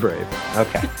very brave.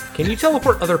 Okay. Can you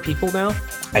teleport other people now?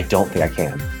 I don't think I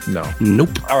can. No.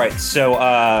 Nope. All right, so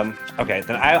okay,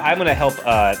 then I'm gonna help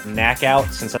Knack out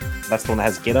since that's the one that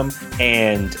has get him,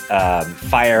 and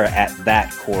fire at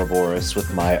that Ouroboros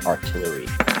with my artillery.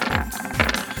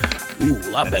 Ooh,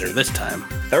 a lot better this time.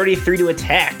 33 to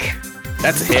attack.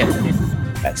 That's a hit.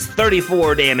 That's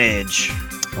 34 damage.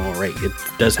 All right, it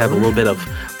does have a little bit of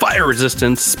fire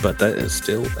resistance, but that is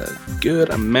still a good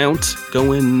amount.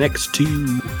 Going next to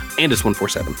Andis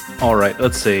 147. All right,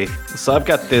 let's see. So I've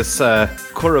got this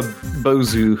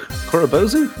Korobozu.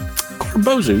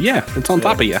 Korobozu, yeah, it's on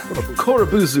top of you.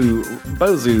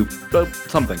 Bozu,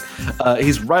 something.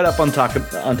 He's right up on top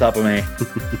of me.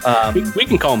 We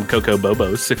can call him Coco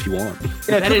Bobos if you want.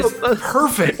 Yeah, That is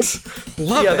perfect.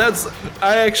 Love it.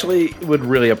 I actually would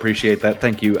really appreciate that.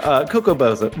 Thank you. Coco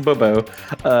Bobo.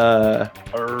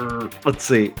 Let's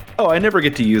see. Oh, I never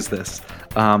get to use this.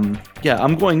 Yeah,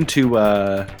 I'm going to,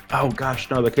 oh gosh,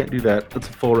 no, I can't do that. That's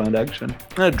a full round action.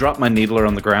 I'm going to drop my needler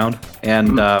on the ground,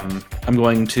 and I'm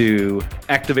going to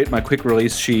activate my quick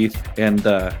release sheath and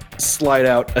slide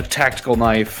out a tactical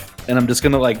knife, and I'm just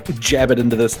going to like jab it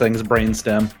into this thing's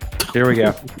brainstem. Here we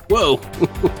go. Whoa.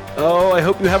 Oh, I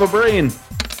hope you have a brain.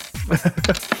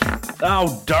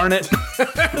 Oh, darn it.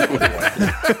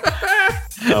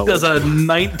 Does a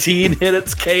 19 hit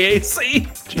its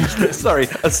KAC? Sorry,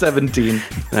 a 17.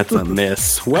 That's a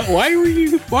miss. Why are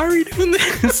you doing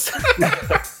this?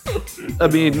 I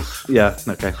mean, yeah,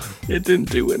 okay. It didn't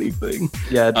do anything.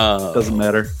 Yeah, it doesn't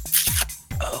matter.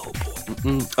 Oh,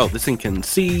 boy. Oh, this thing can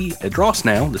see Adros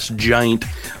now, this giant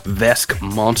Vesk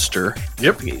monster.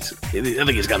 Yep. I think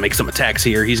he's got to make some attacks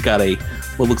here. He's got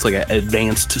what looks like an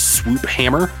advanced swoop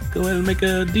hammer. Go ahead and make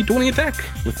a D20 attack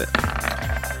with it.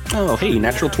 Oh, hey,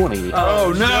 natural 20.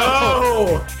 Oh,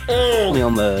 no! Only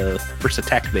on the first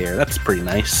attack there. That's pretty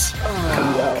nice.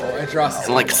 Oh, no. I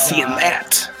like seeing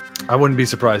that. I wouldn't be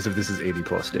surprised if this is 80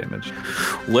 plus damage.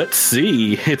 Let's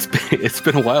see. It's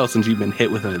been a while since you've been hit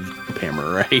with a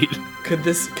hammer, right? Could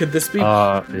this be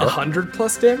 100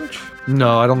 plus damage?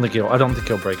 No, I don't think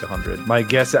he'll break 100. My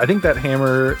guess, I think that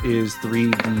hammer is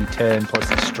 3d10 plus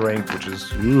his strength, which is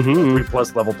 3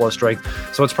 plus level plus strength.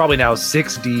 So it's probably now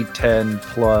 6d10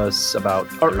 plus about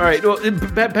 30. All right, well,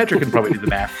 Patrick can probably do the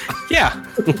math. Yeah.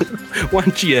 Why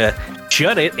don't you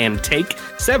shut it and take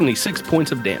 76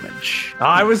 points of damage?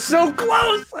 I was so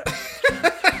close!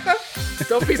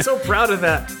 Don't be so proud of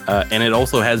that. And it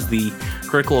also has the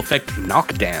critical effect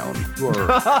knockdown.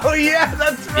 Oh, yeah,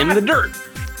 that's right. In the dirt.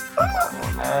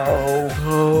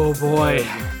 Oh, boy.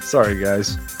 Sorry,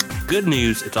 guys. Good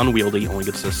news, it's unwieldy, only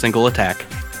gets a single attack,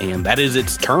 and that is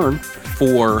its turn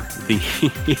for the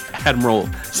Admiral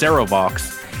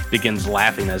Serovox. Begins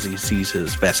laughing as he sees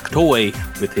his Vesk toy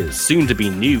with his soon-to-be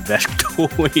new Vesk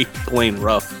toy playing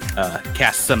rough.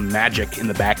 Casts some magic in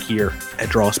the back here. It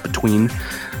draws between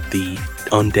the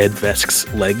undead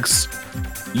Vesk's legs.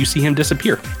 You see him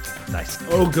disappear. Nice.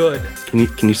 Oh, good.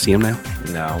 Can you see him now?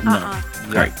 No.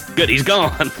 All right, good. He's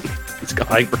gone. He's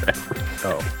gone forever.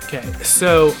 Oh. Okay,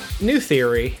 so new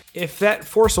theory. If that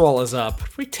force wall is up,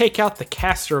 if we take out the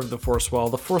caster of the force wall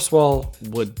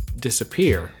would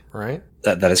disappear, right?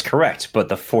 That is correct, but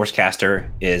the force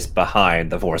caster is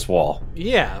behind the force wall.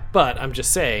 Yeah, but I'm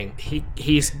just saying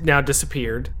he's now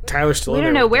disappeared. Tyler's still We in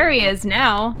don't there. know where he is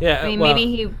now. Yeah, I mean, well-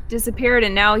 maybe he disappeared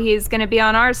and now he's going to be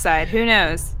on our side. Who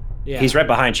knows? Yeah. He's right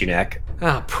behind you, Nick.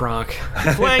 Ah, Pronk.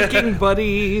 Flanking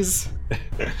buddies.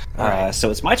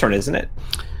 So it's my turn, isn't it?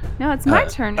 No, it's my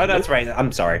turn. Oh, that's right.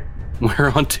 I'm sorry.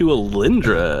 We're on to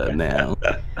Alindra now.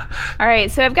 All right,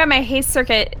 so I've got my haste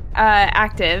circuit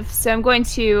active. So I'm going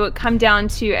to come down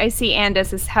to. I see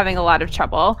Andis is having a lot of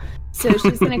trouble. So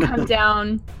she's going to come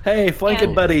down. Hey, flanking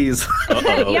And- buddies.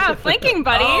 Yeah, flanking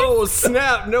buddies. Oh,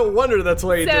 snap. No wonder that's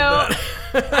why you did that.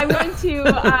 I'm going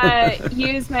to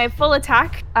use my full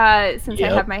attack since I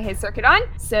have my haste circuit on.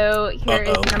 So here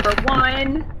is number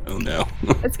 1. Oh no.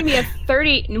 It's going to be a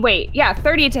 30. Wait, yeah,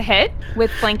 30 to hit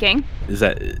with flanking. Does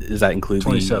that include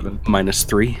 27. the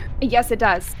 -3? Yes, it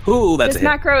does. Ooh, that's This a hit.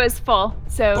 macro is full.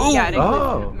 So Ooh. yeah, it includes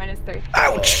Oh. -3.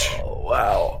 Ouch. Oh,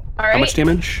 wow. All right. How much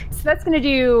damage? So that's going to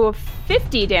do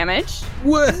 50 damage.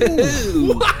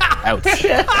 Whoa! Ouch.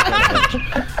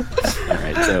 All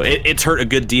right, so it's hurt a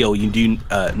good deal. You do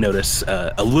notice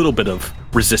a little bit of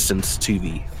resistance to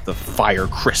the fire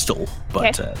crystal,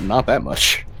 but not that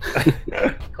much.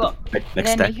 Cool. Next And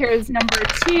then deck. here's number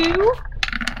 2.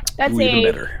 That's Ooh, even a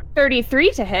better.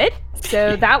 33 to hit.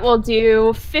 So that will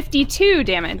do 52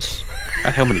 damage.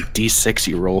 How many D6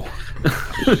 you roll?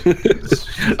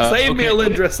 Save me,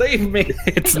 Alindra, save me.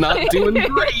 It's not doing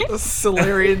great. The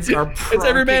Solarians are It's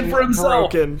every man for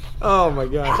himself. broken. Oh my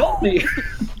god. Help me.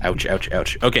 Ouch, ouch,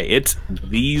 ouch. Okay, it's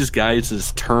these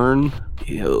guys' turn.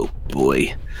 Oh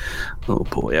boy. Oh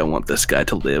boy, I want this guy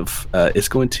to live. It's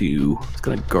gonna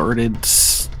guard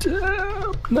it.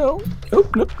 No.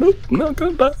 Nope. Not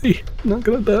gonna die. Not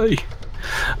gonna die.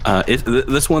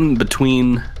 This one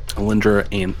between Alindra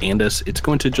and Andis, it's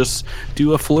going to just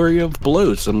do a flurry of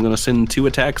blows. I'm going to send 2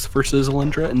 attacks versus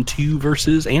Alindra and 2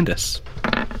 versus Andis.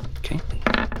 Okay.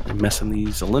 I'm messing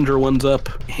these Alindra ones up,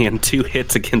 and 2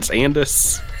 hits against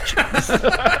Andis.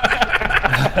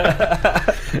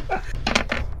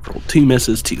 Roll 2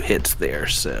 misses, 2 hits there,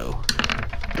 so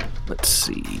let's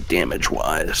see,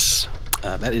 damage-wise.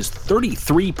 That is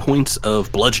 33 points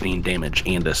of bludgeoning damage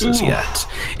Andis is yet.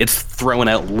 It's throwing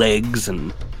out legs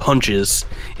and punches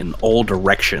in all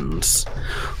directions.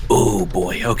 Oh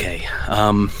boy, okay.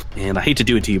 And I hate to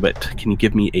do it to you, but can you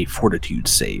give me a fortitude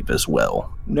save as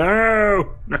well? No.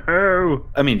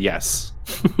 I mean, yes.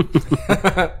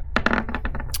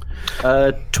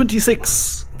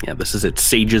 26. Yeah, this is its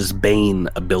Sage's Bane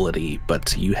ability,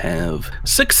 but you have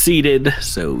succeeded,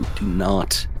 so do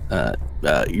not...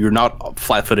 you're not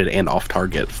flat-footed and off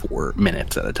target for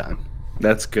minutes at a time.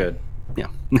 That's good. Yeah.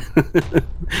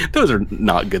 Those are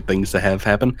not good things to have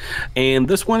happen. And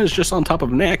this one is just on top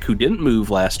of Knack, who didn't move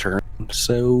last turn.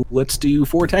 So let's do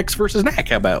 4 attacks versus Knack.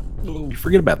 How about? You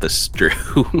forget about this, Drew.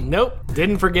 Nope,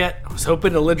 didn't forget. I was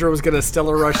hoping Alindra was going to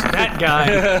stellar rush that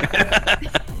guy.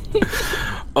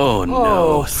 Oh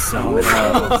no,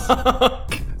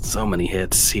 so many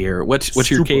hits here. What's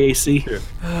your KAC?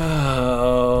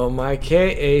 Oh, my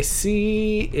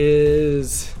KAC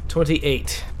is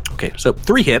 28. Okay, so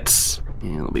 3 hits.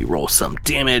 And let me roll some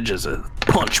damage as a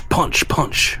punch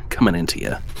coming into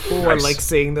you. Oh, I like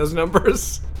seeing those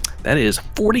numbers. That is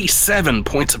 47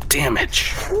 points of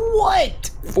damage. What?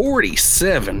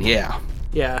 47, yeah.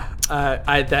 Yeah,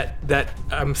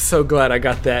 I'm so glad I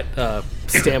got that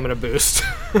stamina boost.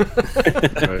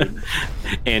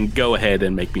 And go ahead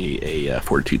and make me a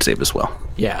fortitude save as well.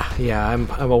 Yeah, I'm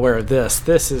aware of this.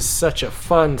 This is such a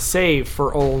fun save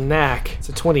for old Knack. It's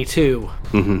a 22.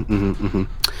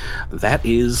 That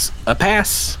is a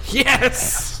pass.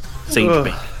 Yes! Sage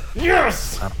Bane.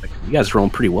 Yes! You guys are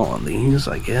rolling pretty well on these,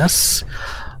 I guess.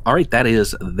 All right, that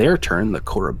is their turn, the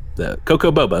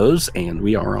Coco Bobos, and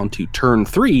we are on to turn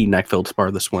 3, Knack Feldspar.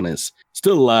 This one is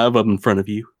still alive up in front of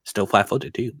you, still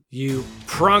flat-footed too. You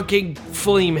pronking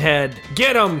flame head,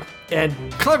 get him! And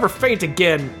clever feint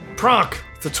again, pronk!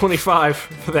 It's a 25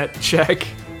 for that check,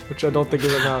 which I don't think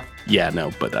is enough. Yeah,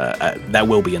 no, but that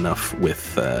will be enough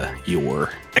with your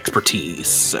expertise.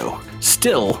 So,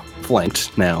 still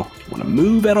flanked now. You want to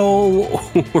move at all,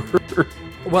 or...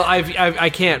 Well, I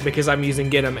can't because I'm using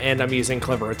Get 'em and I'm using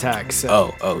Clever Attack.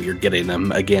 So. Oh, you're getting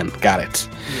them again. Got it.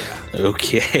 Yeah.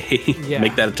 Okay. Yeah.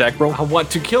 Make that attack roll. I want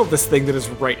to kill this thing that is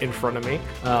right in front of me.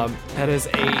 That is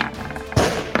a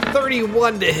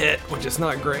 31 to hit, which is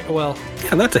not great. Well,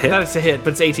 yeah, that's a hit. That is a hit,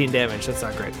 but it's 18 damage. That's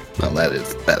not great. No, that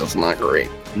is not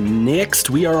great. Next,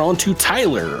 we are on to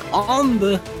Tyler on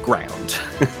the ground.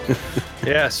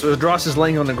 Yeah, so Dross is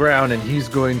laying on the ground and he's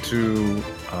going to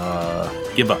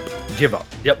give up.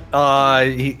 Yep.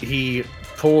 He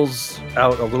pulls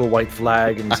out a little white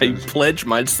flag and says, I pledge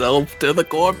myself to the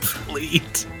corpse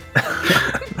fleet.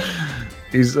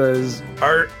 He says,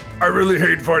 I really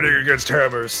hate fighting against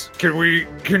hammers. Can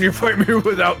you fight me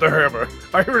without the hammer?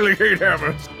 I really hate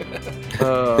hammers.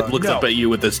 Looks up at you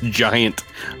with this giant,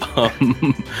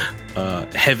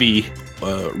 heavy,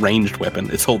 ranged weapon.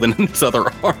 It's holding in its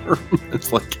other arm.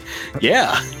 It's like,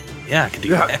 yeah, I can do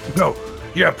that. No.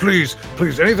 Yeah, please.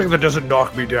 Anything that doesn't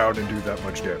knock me down and do that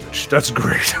much damage. That's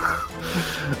great.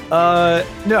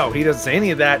 no, he doesn't say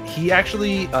any of that. He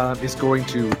actually is going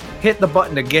to hit the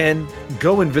button again,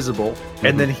 go invisible,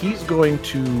 and then he's going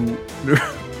to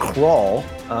crawl.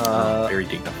 Very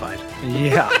dignified.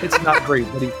 Yeah, it's not great,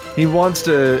 but he wants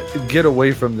to get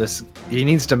away from this. He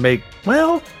needs to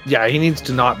he needs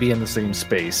to not be in the same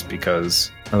space because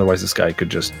otherwise this guy could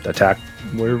just attack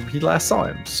where he last saw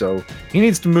him. So he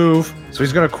needs to move. So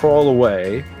he's going to crawl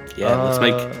away. Yeah,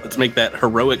 let's make that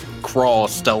heroic crawl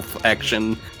stealth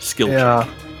action skill check.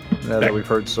 Yeah, that we've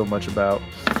heard so much about.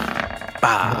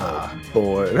 Bah.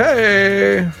 Boy,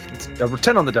 hey! It's number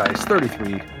 10 on the dice,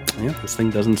 33. Yeah, this thing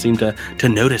doesn't seem to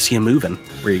notice you moving.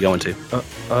 Where are you going to?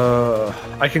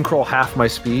 I can crawl half my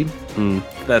speed.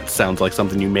 That sounds like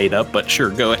something you made up, but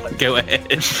sure, go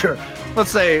ahead. Sure. Let's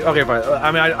say, okay, fine.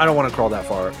 I mean, I don't want to crawl that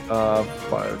far.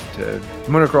 5, 10.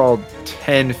 I'm going to crawl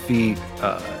 10 feet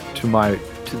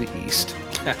to to the east.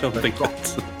 I don't think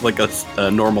that's like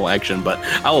a normal action, but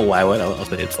I'll allow it. I'll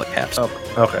say it's like half. Oh,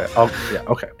 okay.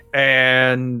 Okay.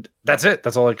 And that's it.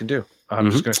 That's all I can do. I'm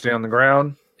just going to stay on the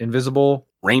ground, invisible.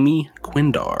 Raimi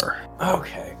Quindar.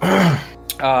 Okay.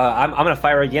 I'm gonna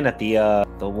fire again at the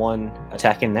one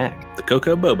attacking Knack. The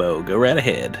Coco Bobo. Go right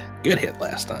ahead. Good hit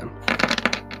last time.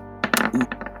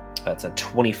 That's a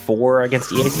 24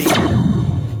 against EAC.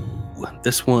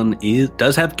 This one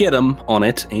does have Get 'em on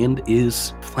it and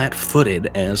is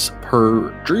flat-footed as per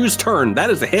Drew's turn. That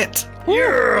is a hit.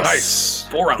 Yes!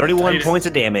 31 points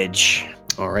of damage.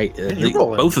 All right.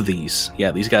 Both of these.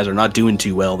 Yeah, these guys are not doing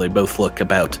too well. They both look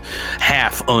about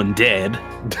half undead.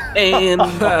 And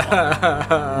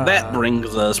that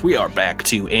brings us, we are back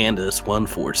to Andis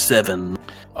 147.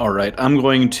 All right, I'm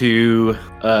going to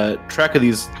track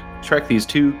these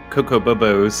two Coco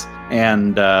Bobos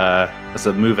and as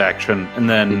a move action, and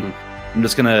then I'm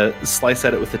just gonna slice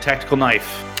at it with a tactical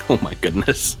knife. Oh my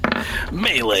goodness.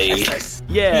 Melee.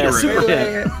 Yeah, super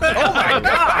hit. Oh my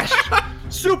gosh!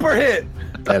 Super hit!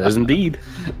 That is indeed.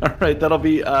 All right, that'll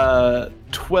be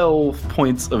 12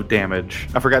 points of damage.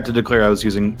 I forgot to declare I was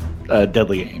using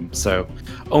deadly aim, so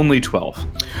only 12.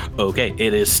 Okay,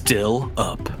 it is still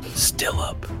up. Still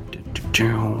up.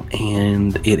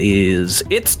 And it is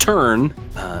its turn.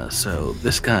 So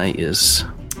this guy's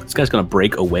gonna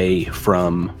break away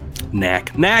from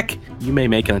Knack. Knack, you may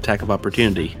make an attack of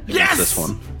opportunity against this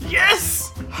one.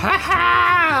 Yes! Ha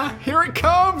ha! Here it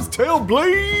comes, tail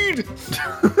bleed!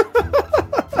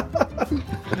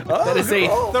 That is a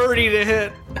 30 to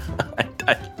hit.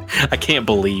 I can't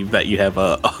believe that you have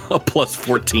a plus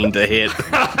 14 to hit.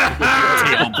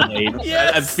 Tail blade.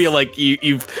 Yes! I feel like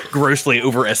you've grossly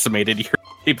overestimated your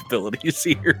capabilities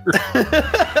here.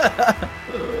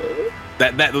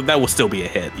 That will still be a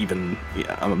hit. Even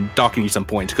I'm docking you some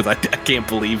points because I can't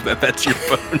believe that's your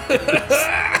bonus.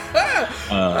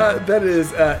 That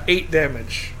is 8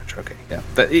 damage. Okay, yeah,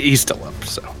 he's still up.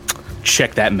 So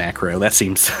check that macro. That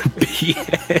seems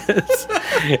BS.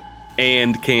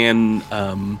 And can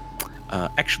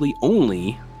actually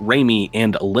only Raimi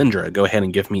and Alindra go ahead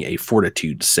and give me a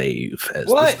fortitude save, as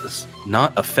this does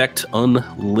not affect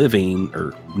unliving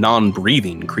or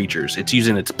non-breathing creatures. It's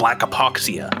using its black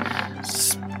apoxia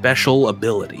special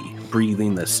ability,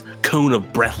 breathing this cone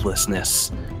of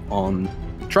breathlessness on.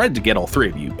 Tried to get all three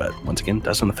of you, but once again,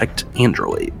 doesn't affect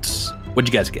androids.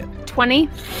 What'd you guys get? 20.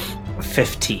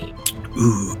 15.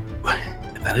 Ooh,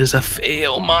 that is a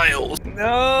fail, Miles.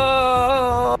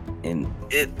 No. And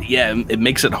it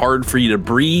makes it hard for you to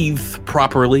breathe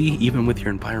properly, even with your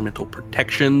environmental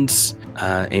protections.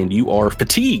 And you are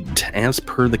fatigued, as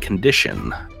per the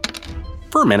condition,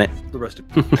 for a minute. The rest of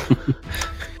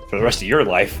For the rest of your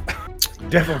life.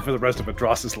 Definitely for the rest of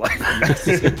Adros's life.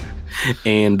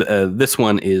 And this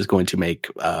one is going to make,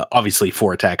 obviously,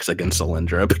 4 attacks against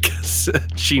Alindra because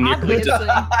she nearly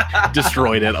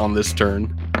destroyed it on this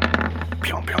turn.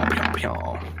 Pew, pew, pew, pew.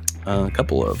 A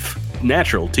couple of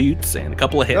natural toots and a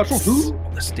couple of hits.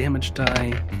 This damage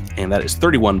die, and that is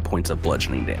 31 points of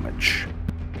bludgeoning damage.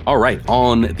 All right,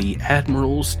 on the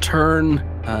Admiral's turn,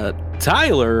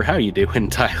 Tyler, how you doing,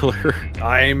 Tyler?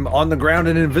 I'm on the ground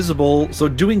and invisible, so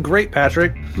doing great,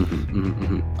 Patrick.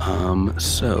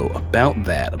 So about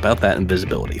that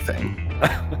invisibility thing.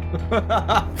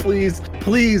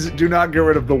 Please do not get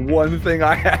rid of the one thing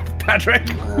I have, Patrick.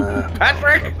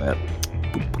 Patrick.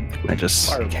 I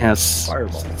just cast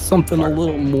something a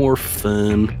little more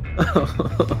fun.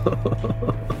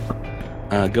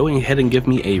 Going ahead and give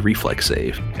me a reflex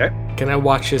save. Okay. Can I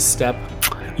watch his step?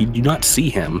 You do not see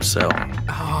him, so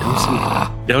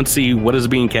don't see what is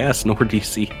being cast, nor do you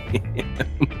see him.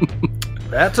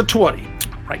 That's a 20.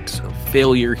 Right, so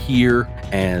failure here,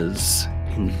 as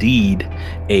indeed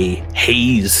a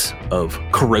haze of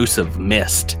corrosive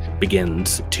mist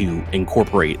begins to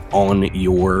incorporate on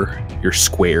your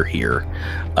square here.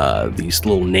 These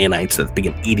little nanites that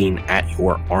begin eating at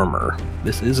your armor.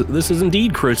 This is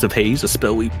indeed corrosive haze, a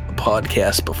spell we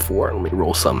podcast before. Let me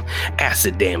roll some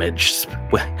acid damage.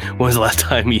 When was the last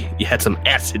time you had some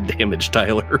acid damage,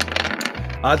 Tyler?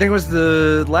 I think it was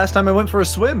the last time I went for a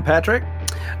swim, Patrick.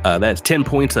 That's 10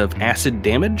 points of acid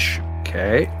damage.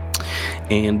 Okay.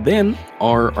 And then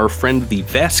our friend the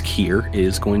Vesk here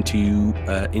is going to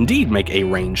indeed make a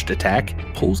ranged attack.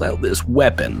 Pulls out this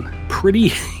weapon. Pretty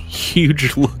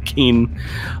huge looking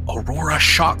Aurora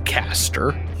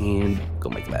Shockcaster. And go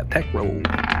make that attack roll.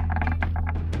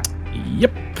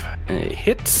 Yep. It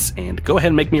hits. And go ahead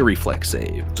and make me a reflex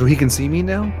save. So he can see me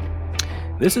now?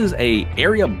 This is a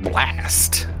area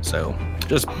blast. So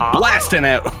just blasting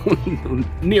out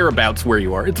nearabouts where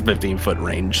you are. It's a 15-foot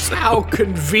range. So. How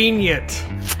convenient.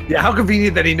 Yeah, how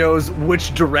convenient that he knows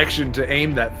which direction to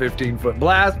aim that 15-foot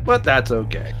blast, but that's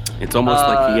okay. It's almost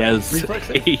like he has reflex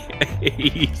a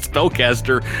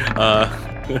spellcaster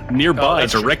nearby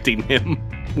directing him.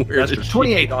 Where That's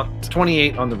 28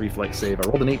 on the reflex save. I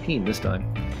rolled an 18 this time.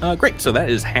 Great, so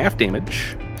that is half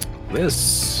damage.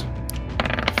 This...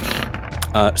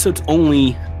 so it's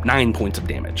only 9 points of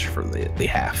damage for the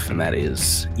half, and that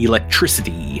is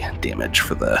electricity damage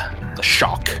for the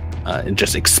shock. It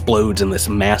just explodes in this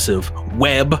massive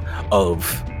web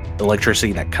of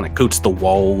electricity that kind of coats the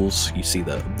walls. You see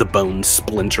the bones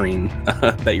splintering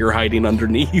that you're hiding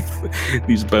underneath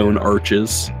these bone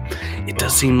arches. It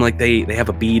does seem like they have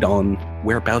a bead on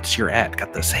whereabouts you're at.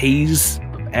 Got this haze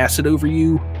of acid over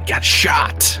you. Got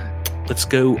shot. Let's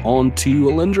go on to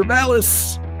Alindra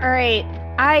Valis. All right.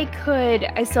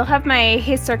 I still have my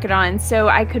haste circuit on, so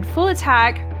I could full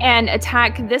attack and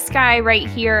attack this guy right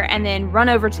here and then run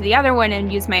over to the other one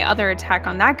and use my other attack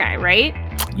on that guy, right?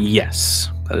 Yes,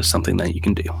 that is something that you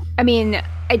can do. I mean,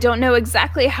 I don't know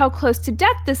exactly how close to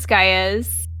death this guy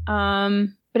is, but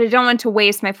I don't want to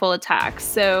waste my full attack.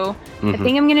 So I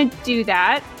think I'm going to do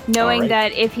that, knowing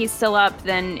that if he's still up,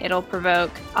 then it'll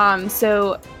provoke.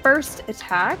 So first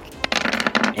attack.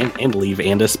 And leave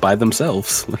Andis by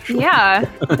themselves. Yeah,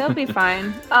 they'll be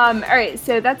fine. All right,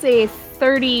 so that's a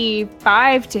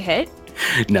 35 to hit.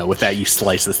 No, with that, you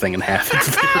slice this thing in half.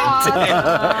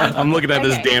 I'm looking at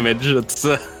this damage. It's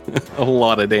a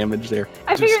lot of damage there.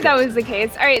 I figured that was the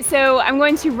case. All right, so I'm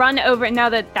going to run over. Now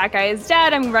that guy is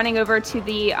dead, I'm running over to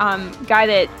the guy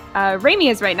that Raimi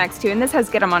is right next to, and this has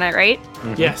get him on it, right?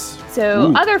 Mm-hmm. Yes.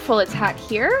 So other full attack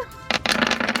here.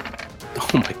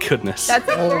 Oh my goodness. That's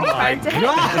a 35 to hit.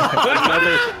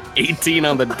 Another 18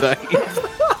 on the dice.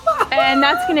 And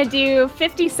that's going to do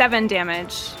 57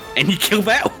 damage. And you kill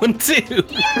that one too.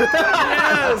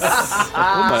 Yes.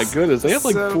 Oh my goodness. They have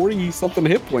like 40 something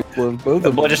hit points left. Both The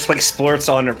of blood them. just like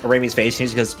splurts on Raimi's face and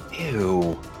he just goes,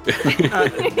 ew.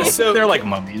 So they're like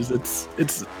mummies.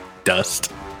 It's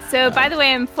dust. So, by the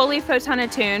way, I'm fully photon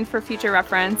attuned for future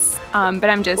reference, but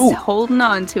I'm just holding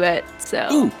on to it.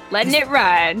 So, letting it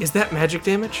ride. Is that magic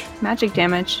damage? Magic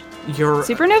damage. Your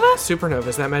Supernova? Supernova,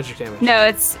 is that magic damage? No,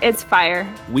 it's fire.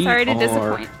 We Sorry to are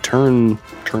disappoint. turn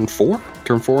 4?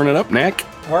 Turn 4 and up, Knack.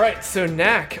 All right, so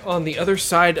Knack, on the other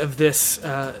side of this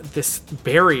this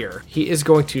barrier, he is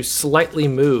going to slightly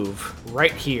move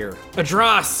right here.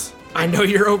 Adras, I know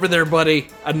you're over there, buddy.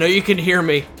 I know you can hear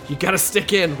me. You gotta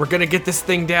stick in. We're gonna get this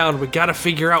thing down. We gotta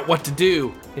figure out what to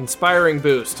do. Inspiring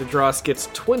boost. Adras gets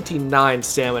 29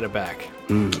 stamina back.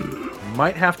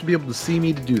 Might have to be able to see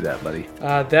me to do that, buddy.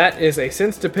 That is a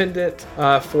sense dependent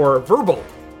for verbal,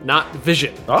 not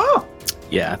vision. Oh!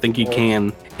 Yeah, I think you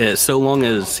can, so long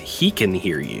as he can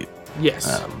hear you.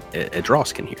 Yes.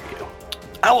 Adras can hear you.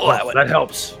 I'll allow it. That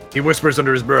helps. He whispers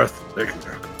under his breath.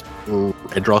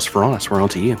 Adras Ferranis, we're on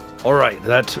to you. All right,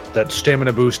 that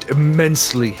stamina boost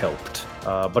immensely helped.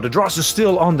 But Adras is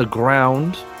still on the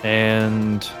ground,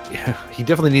 and he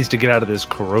definitely needs to get out of this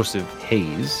corrosive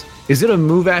haze. Is it a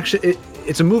move action?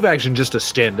 It's a move action just to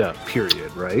stand up,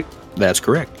 period, right? That's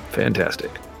correct.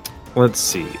 Fantastic. Let's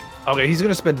see. Okay, he's going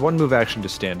to spend one move action to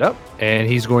stand up, and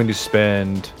he's going to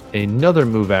spend another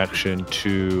move action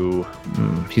to...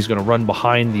 he's going to run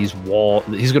behind these walls.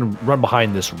 He's going to run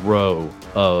behind this row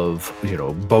of,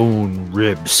 bone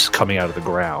ribs coming out of the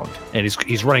ground. And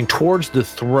he's running towards the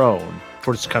throne,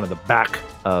 towards kind of the back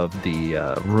of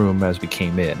the room as we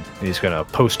came in. And he's going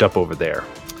to post up over there.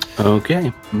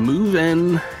 Okay, move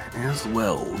in as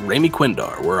well. Raimi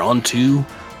Quindar, we're on to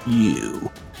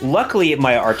you. Luckily,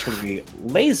 my artillery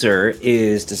laser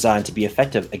is designed to be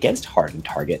effective against hardened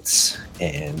targets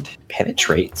and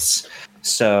penetrates.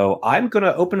 So I'm going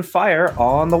to open fire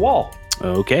on the wall.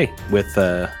 Okay, with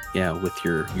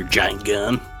your giant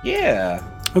gun. Yeah.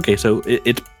 Okay, so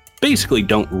it's basically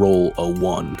don't roll a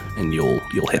 1 and you'll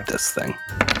hit this thing.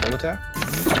 Full attack?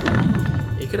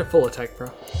 You could have full attack, bro.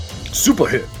 Super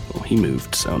hit. Well, he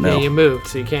moved, so no. Yeah, you moved,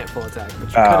 so you can't full attack, but you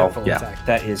could have full attack.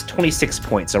 That is 26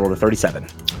 points. I rolled a 37.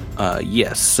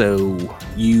 Yes, so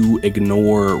you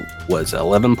ignore,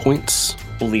 11 points?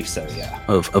 Believe so, yeah.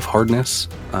 Of hardness.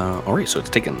 All right, so it's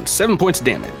taken 7 points of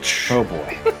damage. Oh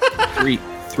boy.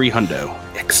 three hundo.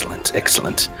 Excellent.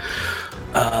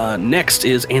 Next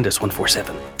is Andis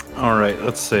 147. All right,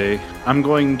 let's see. I'm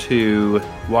going to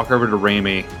walk over to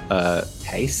Raimi.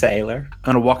 Hey, sailor. I'm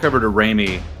going to walk over to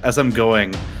Raimi. As I'm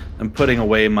going, I'm putting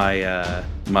away my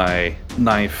my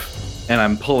knife, and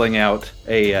I'm pulling out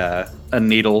a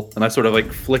needle, and I sort of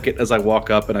like flick it as I walk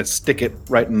up, and I stick it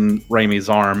right in Raimi's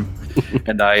arm,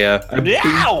 and I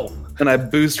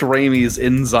boost Raimi's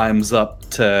enzymes up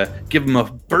to give him a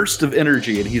burst of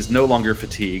energy, and he's no longer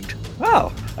fatigued.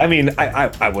 Wow. I mean,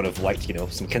 I would have liked,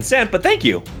 some consent, but thank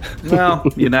you. Well,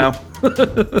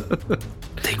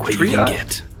 Take what you can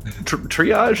get.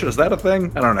 Triage? Is that a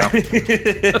thing? I don't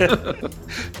know.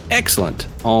 Excellent.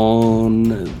 On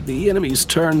the enemy's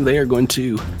turn, they are going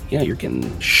to... Yeah, you're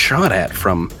getting shot at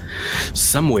from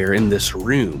somewhere in this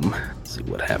room. Let's see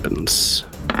what happens.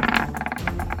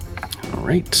 All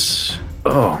right.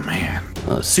 Oh, man.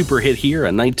 A super hit here,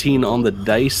 a 19 on the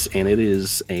dice, and it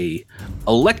is a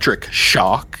electric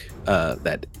shock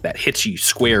that hits you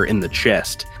square in the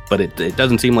chest. But it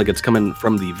doesn't seem like it's coming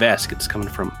from the Vesk. It's coming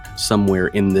from somewhere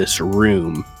in this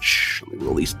room. Let me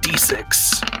roll these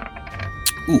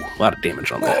D6. Ooh, a lot of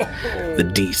damage on that. The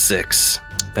D6.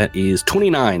 That is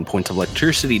 29 points of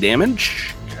electricity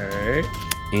damage. Okay.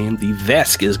 And the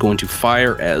Vesk is going to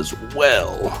fire as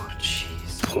well.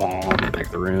 Jeez. Get back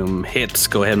to the room. Hits.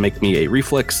 Go ahead and make me a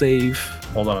reflex save.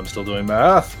 Hold on, I'm still doing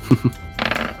math.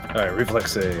 All right,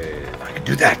 reflex save. I can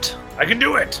do that. I can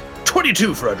do it.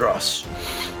 22 for Adros.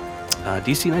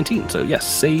 DC 19, so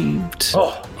yes, saved.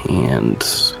 Oh. And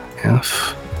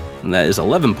F. And that is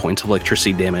 11 points of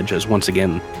electricity damage, as once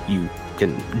again, you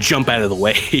can jump out of the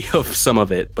way of some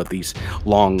of it, but these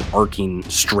long arcing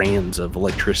strands of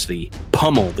electricity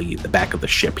pummel the back of the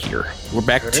ship here. We're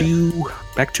back to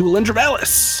Alindra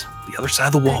Valis, the other side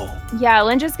of the wall. Yeah,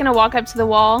 Lindra's gonna walk up to the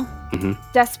wall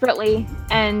desperately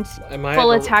and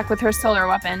full attack with her solar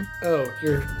weapon. Oh,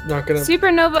 you're not gonna...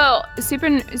 Supernova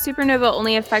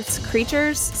only affects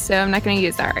creatures, so I'm not gonna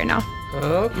use that right now.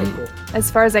 Oh, okay, cool. As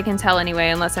far as I can tell anyway,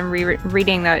 unless I'm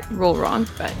reading that rule wrong.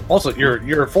 But also,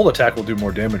 your full attack will do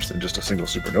more damage than just a single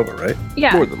supernova, right?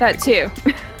 Yeah, that too.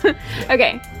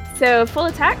 Okay, so full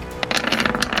attack.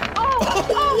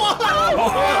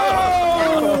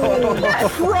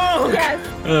 Yes.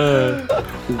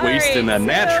 Wasting a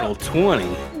natural 20.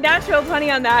 Natural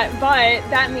 20 on that, but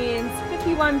that means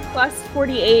 51 plus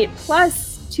 48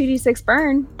 plus 2d6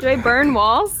 burn. Do I burn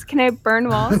walls? Can I burn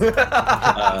walls?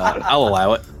 I'll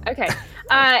allow it. Okay.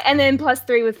 And then plus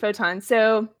 3 with photon.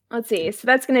 So let's see. So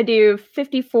that's going to do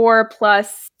 54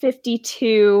 plus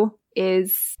 52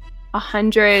 is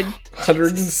 100.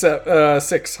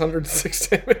 106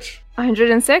 damage.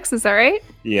 106, is that right?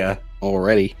 Yeah,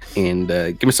 already. And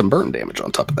give me some burn damage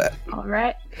on top of that. All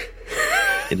right.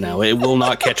 And now it will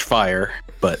not catch fire,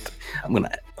 but I'm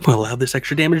gonna allow this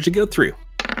extra damage to go through.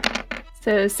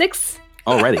 So 6.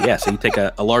 Already, yeah. So you take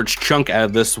a large chunk out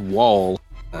of this wall.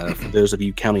 For those of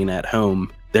you counting at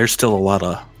home, there's still a lot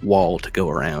of wall to go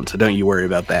around, so don't you worry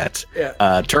about that.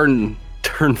 Yeah. Turn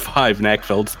 5, Knack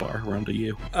Feldspar. We're on to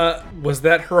you. Was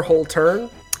that her whole turn?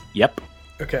 Yep.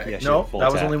 Okay. Yeah, No,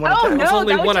 that was only one attack. Oh, no, That was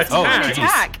only one just attack. one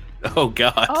attack. Oh,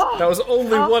 God. Oh, That was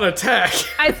only one attack.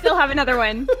 I still have another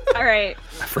one. All right.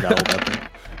 I forgot all about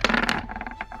that.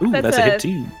 Ooh, that's a hit,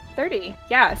 too. 30.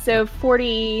 Yeah, so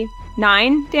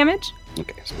 49 damage.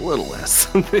 Okay, so a little less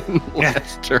than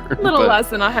last turn. A little less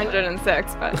than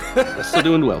 106, but... Still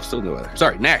doing well,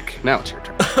 Sorry, Knack, now it's your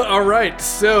turn. All right,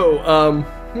 so,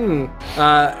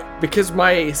 because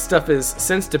my stuff is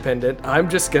sense dependent, I'm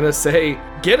just gonna say,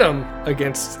 get him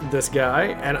against this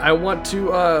guy, and I want to,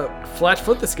 flat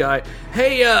foot this guy.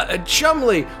 Hey,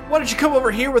 Chumley, why don't you come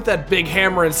over here with that big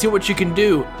hammer and see what you can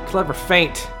do? Clever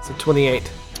feint. It's a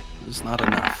 28. It's not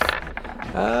enough.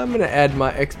 I'm gonna add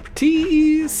my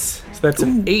expertise. So that's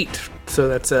an 8. So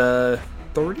that's a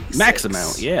 36. Max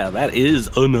amount, yeah, that is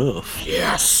enough.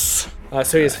 Yes.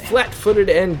 So he is flat-footed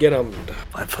and get-emmed.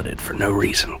 Flat-footed for no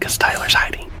reason, because Tyler's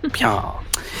hiding. Pyaw.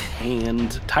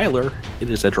 And Tyler, it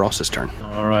is Adros' turn.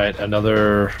 All right,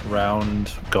 another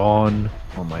round gone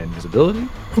on my invisibility.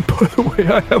 By the way,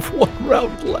 I have one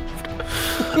round left.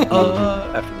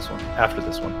 After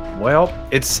this one. Well,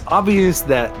 it's obvious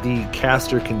that the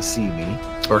caster can see me,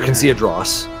 or can see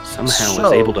Adros. Somehow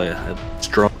it's able to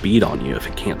draw a bead on you if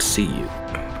it can't see you.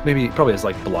 Maybe probably has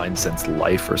like blind sense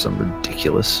life or some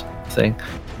ridiculous thing.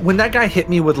 When that guy hit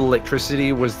me with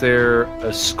electricity, was there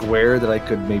a square that I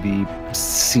could maybe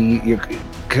see?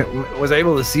 Was I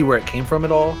able to see where it came from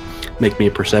at all? Make me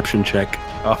a perception check.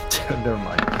 Oh, never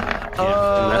mind.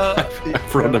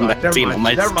 I've rolled a 19 on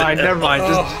my Never mind.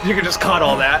 You can just cut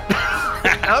all that.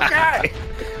 Okay.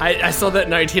 I saw that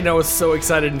 19 and I was so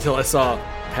excited until I saw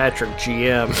Patrick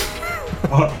GM.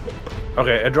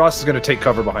 Okay, Adros is going to take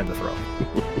cover behind the throne.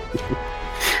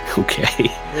 Okay.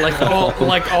 Like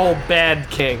all bad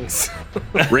kings.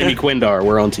 Raimi Quindar,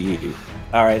 we're on to you.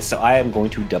 All right, so I am going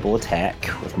to double attack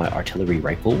with my artillery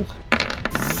rifle.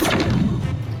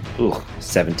 Ooh,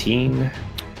 17.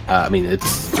 I mean,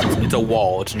 it's a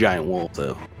wall. It's a giant wall,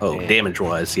 though. Oh, And-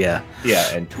 damage-wise, yeah. Yeah,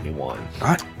 and 21.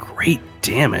 Not great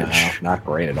damage. Not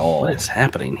great at all. What is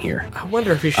happening here? I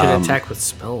wonder if you should attack with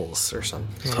spells or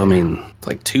something. So, I mean, it's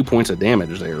like 2 points of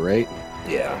damage there, right?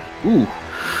 Yeah. Ooh,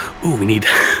 we need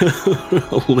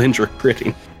Lindra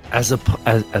critting. As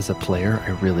a player,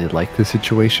 I really like the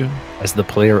situation. As the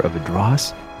player of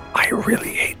Adros, I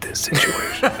really hate this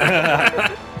situation.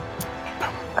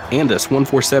 Andus,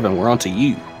 147, we're on to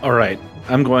you. All right,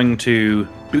 I'm going to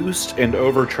boost and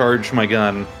overcharge my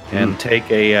gun and take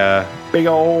a big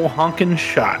ol' honkin'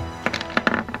 shot.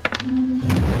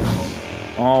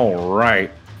 All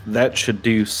right, that should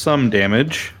do some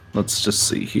damage. Let's just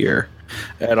see here.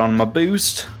 Add on my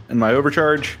boost and my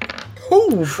overcharge.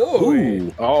 Oh boy!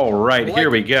 Ooh, all right, here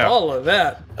we go. All of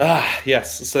that.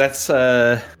 Yes, so that's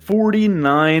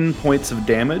 49 points of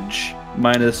damage.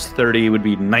 Minus 30 would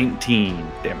be 19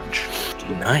 damage.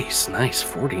 Nice,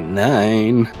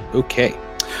 49. Okay.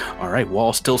 All right,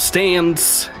 wall still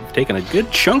stands. You've taken a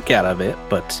good chunk out of it,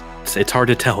 but it's hard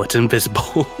to tell. It's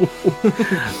invisible.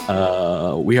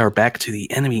 We are back to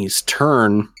the enemy's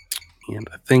turn. And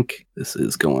I think this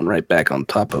is going right back on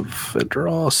top of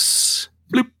Adros.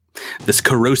 Bloop. This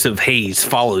corrosive haze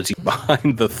follows you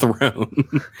behind the throne.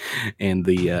 And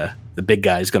the big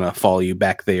guy is going to follow you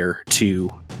back there, too.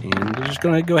 And I'm just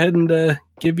going to go ahead and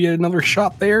give you another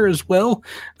shot there as well.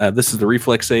 This is the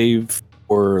reflex save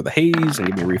for the haze. And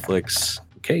give me a reflex.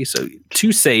 Okay, so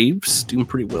 2 saves. Doing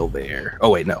pretty well there. Oh,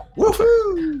 wait, no.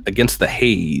 Woohoo! Against the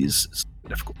haze. It's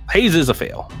difficult. Haze is a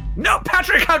fail. No,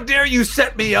 Patrick, how dare you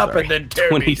set me up and then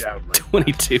tear me down?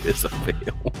 22 is a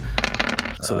fail.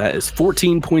 So that is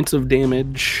 14 points of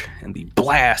damage. And the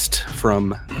blast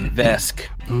from Vesk.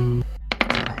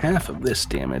 Half of this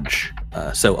damage.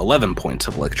 So 11 points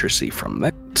of electricity from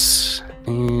that.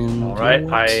 And All right,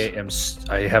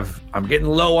 I'm getting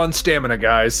low on stamina,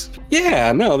 guys.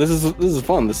 Yeah, no, this is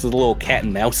fun. This is a little cat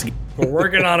and mouse game. We're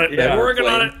working on it. Yeah, We're working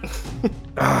on it.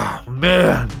 Oh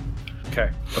man. Okay,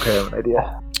 I have an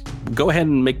idea. Go ahead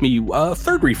and make me a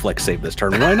third reflex save this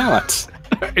turn. Why not?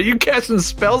 Are you casting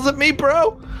spells at me,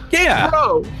 bro? Yeah.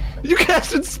 Bro, you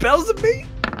casting spells at me?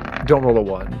 Don't roll a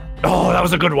 1. Oh, that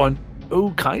was a good one.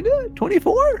 Oh, kinda?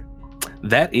 24?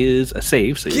 That is a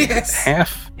save, so you Yes! get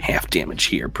half damage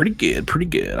here. Pretty good.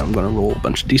 I'm gonna roll a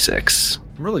bunch of d6.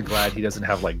 I'm really glad he doesn't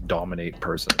have like dominate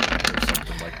person or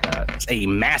something like that. It's a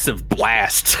massive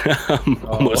blast.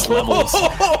 Almost levels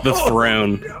the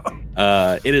throne.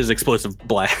 It is explosive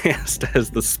blast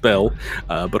as the spell,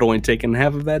 but only taking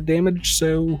half of that damage,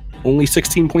 so only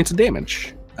 16 points of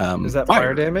damage. Is that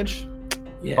fire damage?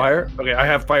 Yeah. Fire? Okay, I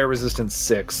have fire resistance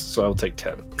 6, so I'll take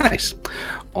 10. Nice.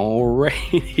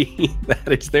 Alrighty. That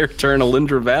is their turn,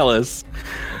 Alindra Valis.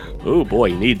 Oh boy,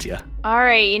 he needs you. All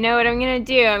right, you know what I'm gonna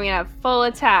do? I'm gonna full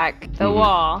attack the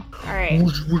wall. All right.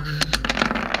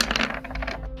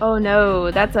 Oh no,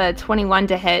 that's a 21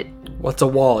 to hit. What's a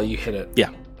wall? You hit it.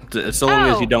 Yeah. So long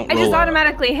as you don't I roll just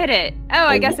automatically hit it. Oh,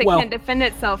 I guess it well- can't defend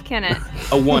itself, can it?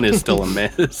 a 1 is still a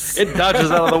miss. It dodges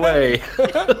out of the way.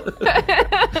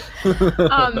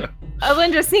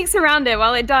 Alindra sneaks around it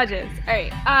while it dodges. All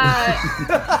right.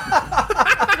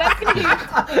 That's gonna be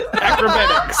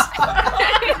Acrobatics.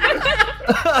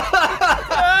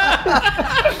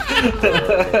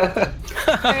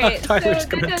 all right. Tyler's so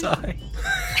gonna that does- die.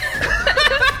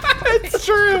 It's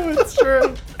true. It's true.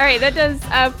 All right, that does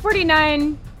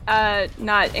 49,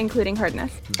 not including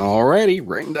hardness. Alrighty,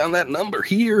 writing down that number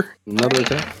here. Another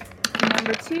attack.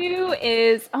 Number 2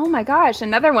 is, oh my gosh,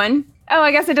 another one. Oh,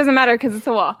 I guess it doesn't matter because it's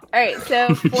a wall. All right,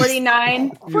 so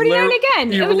 49. 49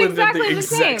 again. You It was lived exactly the the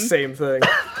exact same. same thing.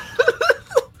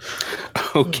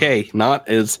 Okay, not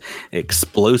as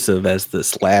explosive as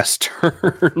this last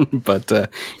turn, but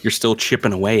you're still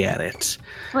chipping away at it.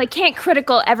 Well, I can't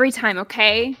critical every time,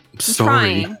 okay? I'm Sorry.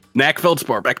 trying. Knack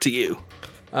Feldspar, back to you.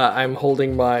 I'm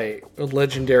holding my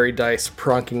legendary dice,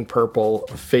 Pronking Purple,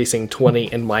 facing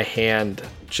 20 in my hand,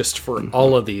 just for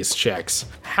all of these checks.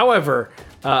 However,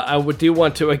 I do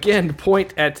want to again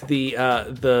point at the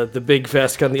big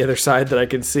Vesk on the other side that I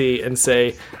can see and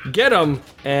say, "Get him!"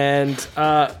 and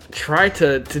try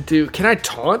to do. Can I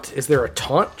taunt? Is there a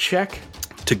taunt check?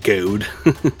 To goad.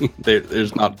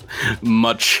 There's not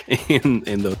much in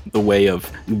the way of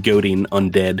goading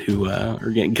undead who are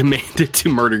getting commanded to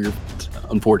murder your friends,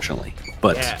 unfortunately.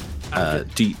 But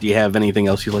do you have anything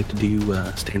else you'd like to do?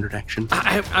 Standard action?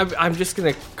 I'm just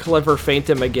gonna clever feint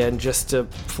him again, just to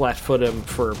flat-foot him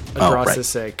for Adros'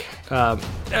 sake.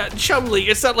 Chumley,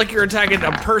 it's not like you're attacking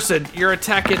a person; you're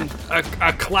attacking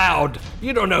a cloud.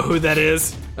 You don't know who that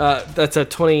is. That's a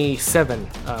 27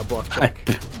 bluff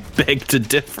check. beg to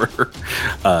differ.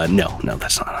 No,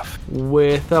 that's not enough.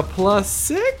 With a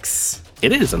 +6?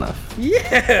 It is enough.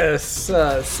 Yes!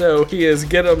 So he is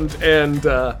get-emmed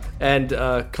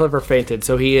and Clever fainted,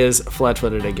 so he is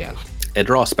flat-footed again.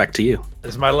 Edros, back to you.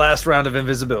 This is my last round of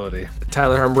invisibility.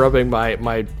 Tyler, I'm rubbing my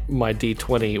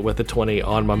D20 with a 20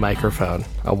 on my microphone.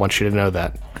 I want you to know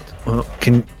that. Well,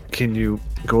 can you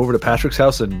go over to Patrick's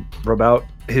house and rub out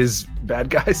his bad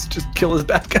guys? Just kill his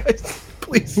bad guys,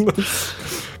 please.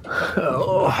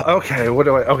 Okay,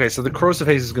 okay, so the Corrosive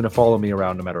Haze is going to follow me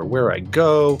around no matter where I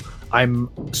go.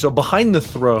 So behind the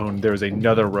throne, there's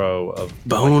another row of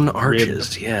bone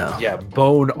arches. Yeah,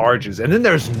 bone arches, and then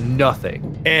there's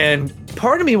nothing. And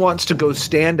part of me wants to go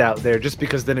stand out there just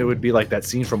because then it would be like that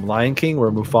scene from Lion King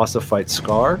where Mufasa fights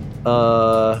Scar.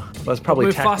 That's probably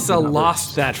Mufasa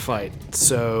lost that fight,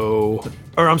 so.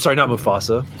 Or I'm sorry, not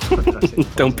Mufasa.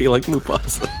 Don't be like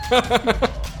Mufasa.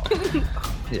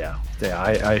 Yeah,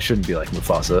 I shouldn't be like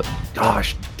Mufasa.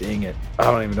 Gosh, dang it. I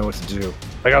don't even know what to do.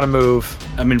 I gotta move.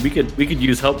 I mean, we could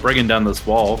use help bringing down this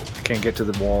wall. I can't get to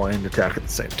the wall and attack at the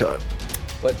same time.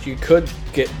 But you could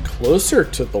get closer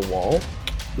to the wall.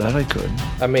 That I could.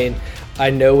 I mean, I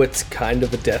know it's kind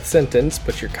of a death sentence,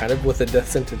 but you're kind of with a death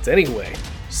sentence anyway.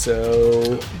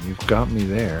 So you've got me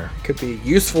there. Could be a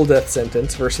useful death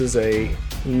sentence versus a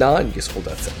non-useful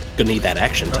death sentence. Gonna need that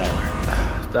action, Tyler.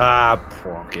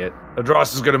 Plonk it.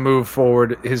 Adros is gonna move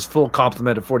forward his full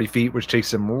complement of 40 feet, which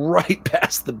takes him right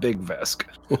past the big Vesk.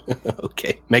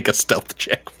 Okay, make a stealth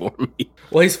check for me.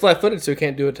 Well, he's flat-footed, so he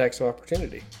can't do attacks of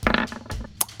opportunity.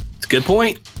 It's a good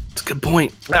point.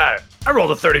 I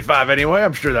rolled a 35 anyway.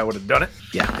 I'm sure that would have done it.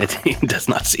 Yeah, it does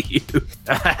not see you.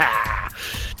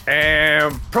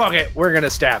 And prong it. We're gonna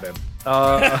stab him.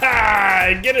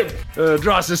 Get him!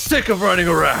 Dross is sick of running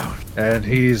around, and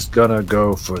he's gonna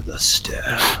go for the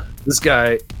stab. This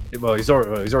guy, well, he's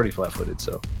already flat-footed,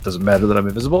 so it doesn't matter that I'm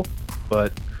invisible.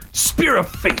 But Spear of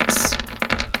Fates.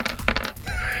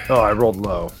 Oh, I rolled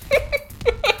low.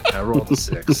 I rolled a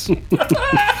 6. Man,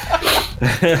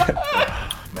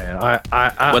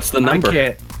 I what's the number? I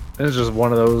can't. This is just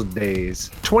one of those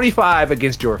days. 25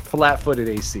 against your flat-footed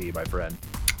AC, my friend.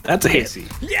 That's a hit.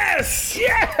 Yes!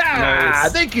 Yeah!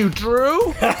 Nice. Thank you,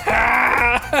 Drew.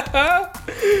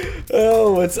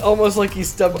 Oh, it's almost like he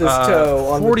stubbed his toe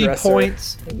on 40 the dresser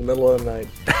points in the middle of the night.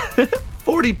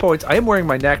 40 points. I am wearing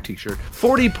my Knack t-shirt.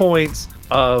 40 points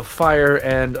of fire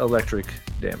and electric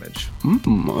damage.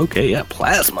 Okay, yeah,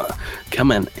 plasma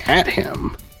coming at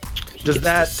him. Does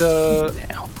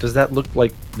that look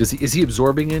like? Is he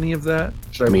absorbing any of that?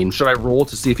 Should I roll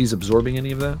to see if he's absorbing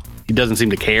any of that? He doesn't seem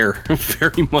to care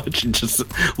very much. It just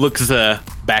looks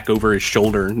back over his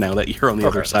shoulder now that you're on the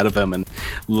other side of him, and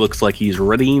looks like he's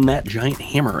readying that giant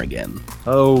hammer again.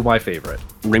 Oh, my favorite.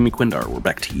 Remy Quindar, we're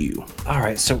back to you. All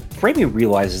right, so Remy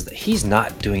realizes that he's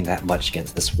not doing that much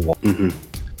against this wall. Mm-hmm.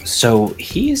 So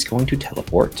he is going to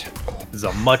teleport. This is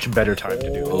a much better time to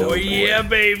do it. Oh, yeah,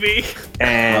 baby.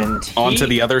 And onto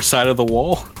the other side of the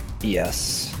wall?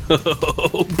 Yes.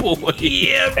 Oh, boy.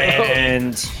 Yeah, bro.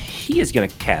 And he is going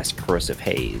to cast Corrosive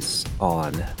Haze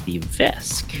on the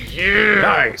Vesk. Yeah.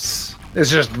 Nice. It's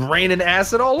just raining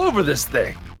acid all over this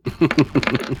thing.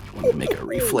 Let me make a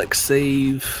reflex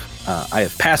save. I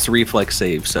have passed the reflex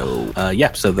save, so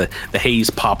so the haze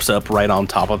pops up right on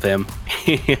top of him,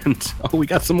 and we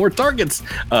got some more targets.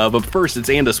 But first, it's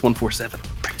Andis 147.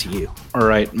 Back to you. All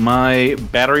right, my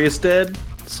battery is dead,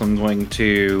 so I'm going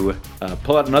to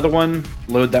pull out another one,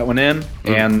 load that one in,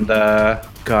 and a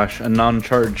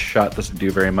non-charged shot doesn't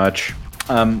do very much.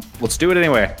 Let's do it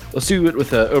anyway. Let's do it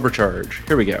with an overcharge.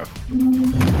 Here we go.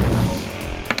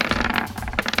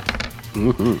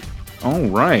 Mm-hmm. All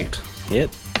right.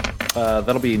 Hit.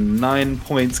 That'll be 9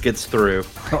 points gets through.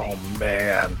 Oh,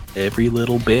 man. Every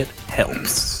little bit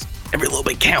helps. Every little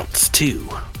bit counts, too.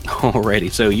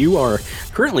 Alrighty, so you are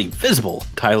currently visible,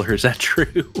 Tyler. Is that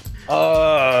true?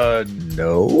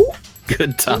 No.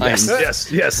 Good times.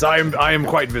 Yes, I am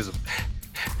quite visible.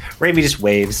 Remy just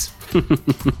waves.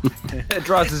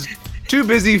 Dross is too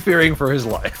busy fearing for his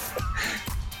life.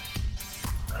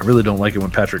 I really don't like it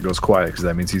when Patrick goes quiet because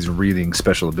that means he's reading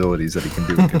special abilities that he can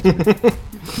do.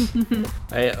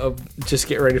 I just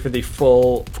get ready for the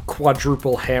full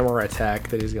quadruple hammer attack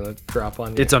that he's going to drop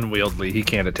on you. It's unwieldy. He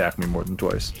can't attack me more than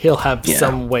twice. He'll have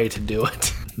some way to do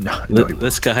it. No,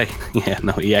 this guy,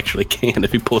 he actually can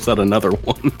if he pulls out another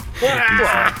one.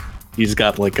 He's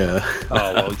got like a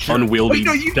unwieldy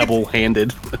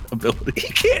double-handed ability. He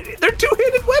can't. They're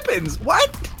two-handed weapons.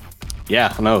 What?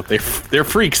 Yeah, no, they're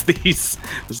freaks. This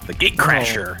is the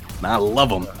Gatecrasher. And I love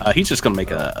him. He's just gonna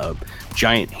make a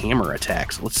giant hammer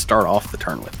attack. So let's start off the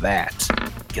turn with that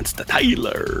against the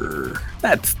Tyler.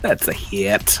 That's a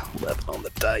hit. 11 on the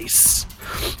dice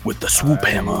with the swoop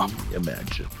hammer.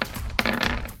 Imagine.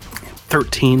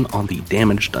 13 on the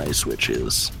damage dice, which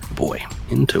is, boy,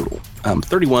 in total,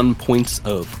 31 points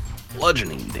of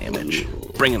bludgeoning damage.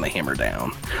 Bringing the hammer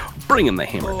down.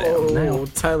 Now,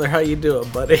 Tyler, how you doing,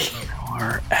 buddy?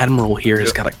 our admiral here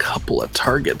has got a couple of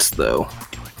targets, though.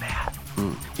 Doing that.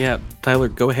 Yeah, Tyler,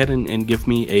 go ahead and give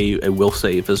me a will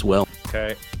save as well.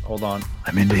 Okay, hold on.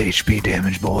 I'm into HP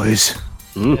damage, boys.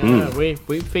 Yeah, we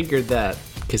figured that.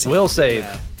 Will save.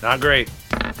 Not great.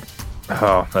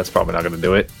 Oh, that's probably not going to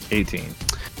do it. 18.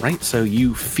 Right, so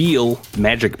you feel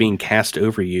magic being cast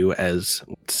over you as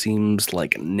it seems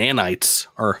like nanites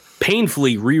are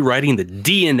painfully rewriting the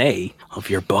DNA of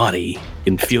your body. You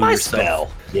can feel my yourself.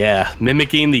 spell. Yeah,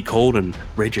 mimicking the cold and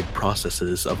rigid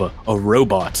processes of a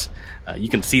robot. You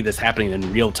can see this happening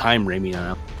in real time, Raimi,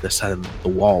 on this side of the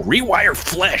wall. Rewire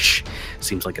flesh!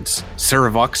 Seems like it's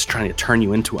Ceravox trying to turn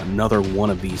you into another one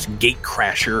of these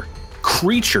gatecrasher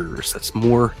creatures that's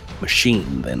more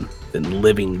machine than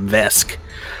living Vesk.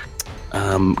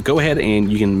 Go ahead and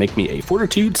you can make me a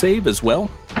fortitude save as well.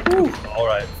 Ooh, all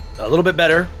right. A little bit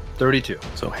better. 32.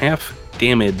 So half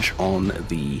damage on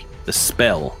the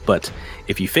spell, but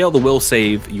if you fail the will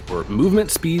save, your movement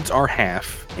speeds are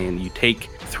half, and you take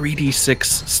 3d6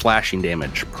 slashing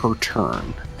damage per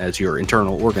turn as your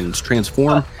internal organs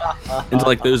transform into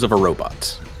like those of a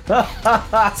robot.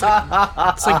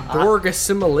 It's like Borg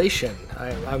assimilation.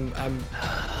 I'm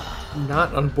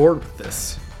not on board with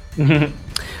this.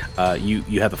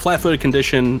 You have a flat-footed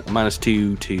condition,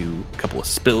 -2 to a couple of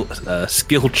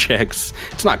skill checks.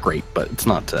 It's not great, but it's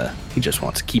not. He just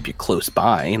wants to keep you close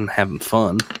by and having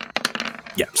fun.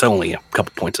 Yeah, so only a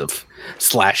couple points of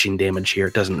slashing damage here.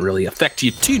 It doesn't really affect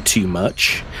you too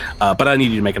much. But I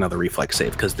need you to make another reflex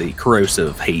save because the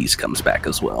corrosive haze comes back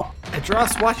as well.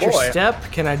 Dross, watch your step.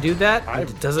 Can I do that?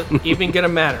 It doesn't even gonna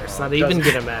matter. It's not even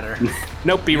gonna matter.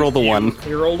 Nope, he rolled a 1.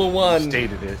 You rolled a 1.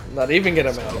 Stated it. Not even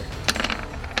gonna matter.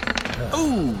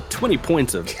 Ooh, 20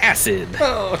 points of acid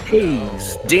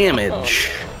haze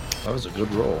damage. That was a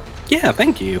good roll. Yeah,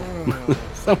 thank you.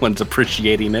 Someone's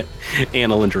appreciating it.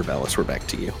 And Alindra Valis, we're back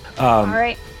to you. All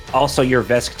right. Also, your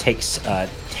Vesk takes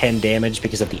 10 damage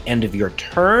because at the end of your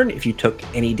turn, if you took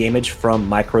any damage from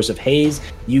my corrosive haze,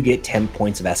 you get 10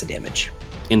 points of acid damage.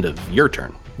 End of your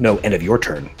turn. No, end of your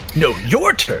turn. No,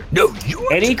 your turn. No,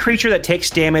 your Any creature that takes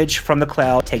damage from the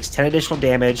cloud takes 10 additional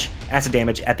damage, acid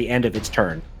damage, at the end of its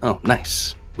turn. Oh,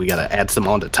 nice. We gotta add some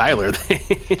on to Tyler then.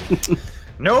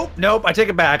 Nope. I take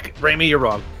it back. Raimi, you're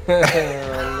wrong.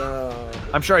 No.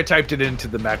 I'm sure I typed it into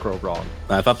the macro wrong.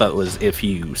 I thought that was if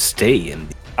you stay in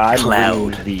the I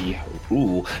cloud.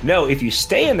 No, if you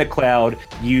stay in the cloud,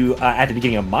 you at the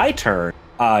beginning of my turn,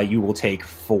 you will take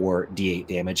 4d8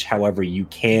 damage. However, you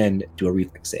can do a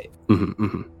reflex save.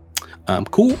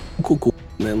 Cool.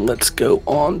 Then let's go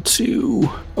on to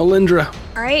Alindra.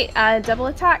 All right. Double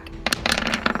attack.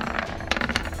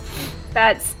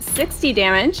 That's 60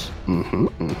 damage.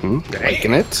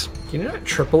 Liking it. Can you not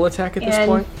triple attack at this And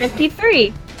point?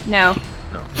 53. No.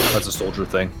 No, that's a soldier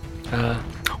thing.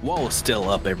 Wall is still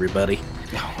up, everybody.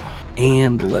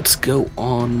 And let's go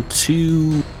on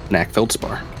to Knack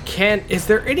Feldspar. Is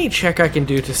there any check I can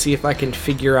do to see if I can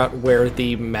figure out where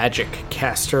the magic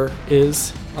caster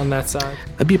is on that side?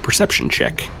 That'd be a perception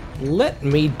check. Let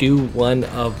me do one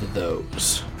of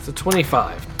those. It's a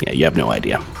 25. Yeah, you have no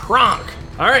idea. Kronk!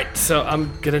 Alright, so I'm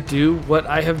gonna do what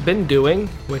I have been doing,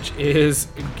 which is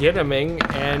getting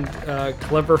and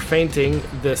clever fainting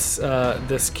this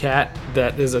cat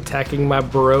that is attacking my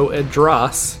bro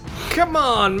Dross. Come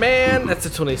on, man! That's a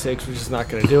 26, which is not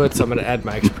gonna do it, so I'm gonna add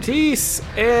my expertise,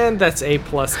 and that's a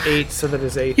 +8, so that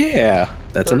is a Yeah,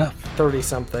 that's enough.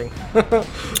 30-something.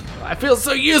 I feel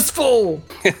so useful!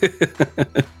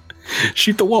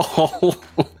 Shoot the wall.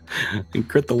 And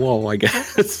crit the wall, I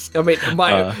guess. I mean,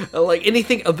 like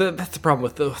anything. That's the problem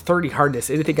with the 30 hardness.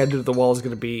 Anything I do to the wall is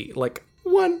going to be like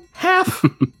half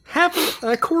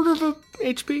a quarter of a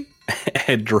HP.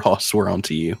 Ed Dross, we're on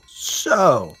to you.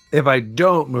 So, if I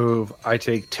don't move, I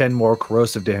take 10 more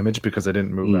corrosive damage because I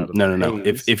didn't move out of No.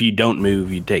 If you don't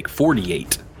move, you take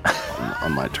 48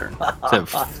 on my turn. So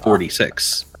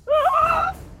 46.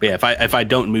 But yeah, if I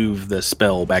don't move the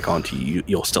spell back onto you,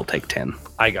 you'll still take 10.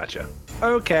 I gotcha.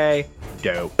 Okay.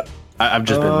 Dope. I've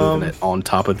just been moving it on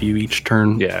top of you each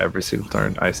turn. Yeah, every single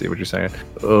turn. I see what you're saying.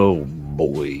 Oh,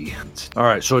 boy. All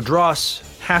right, so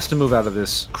Dross has to move out of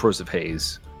this corrosive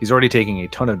haze. He's already taking a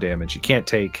ton of damage. He can't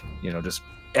take, just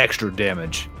extra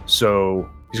damage. So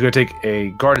he's going to take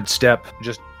a guarded step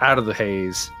just out of the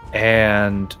haze,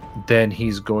 and then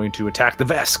he's going to attack the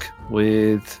Vesk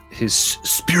with his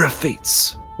Spear of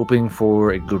Fates. hoping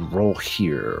for a good roll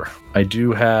here. I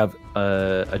do have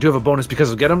a bonus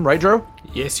because of Get Him, right, Dro?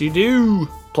 Yes, you do.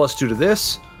 +2 to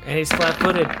this. And he's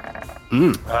flat-footed.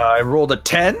 I rolled a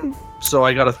 10, so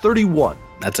I got a 31.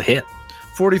 That's a hit.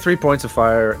 43 points of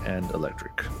fire and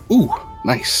electric. Ooh,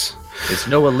 nice. It's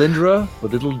no Alindra,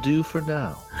 but it'll do for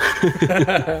now.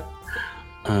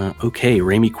 Okay,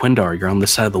 Raimi Quindar, you're on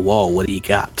this side of the wall. What do you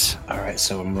got? All right,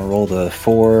 so I'm gonna roll the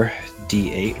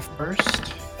 4d8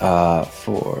 first.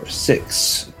 4,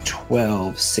 6,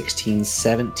 12, 16,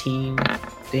 17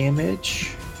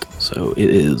 damage. So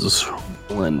it is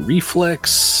one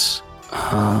reflex.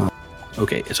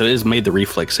 Okay, so it has made the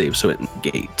reflex save, so it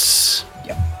negates.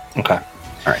 Yep. Okay.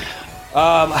 All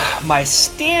right. My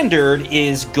standard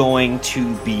is going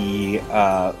to be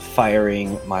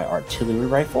firing my artillery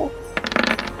rifle.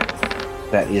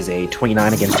 That is a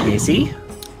 29 against EAC.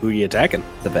 Who are you attacking?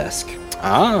 The Vesk.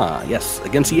 Ah, yes.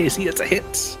 Against EAC, it's a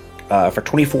hit. For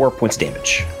 24 points of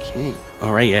damage. Okay.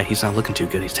 All right, yeah, he's not looking too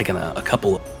good. He's taking a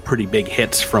couple of pretty big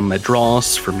hits from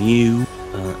Madross, from you.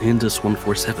 Indus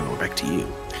 147, we're back to you.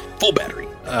 Full battery.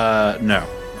 No.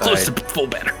 Close to full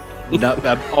battery. No,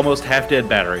 almost half dead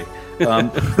battery.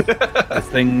 This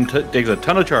thing takes a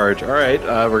ton of charge. All right,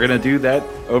 we're gonna do that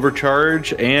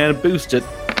overcharge and boost it.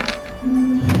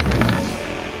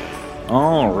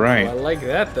 All right. I like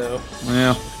that though.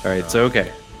 Well, all right. So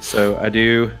okay. So I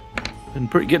do. Been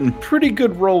getting pretty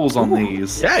good rolls on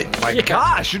these. Yeah, my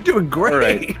gosh, you're doing great. All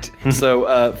right.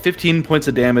 So 15 points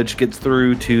of damage gets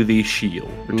through to the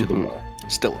shield or to the wall.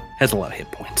 Still has a lot of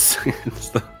hit points. It's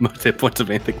the most hit points of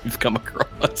anything we've come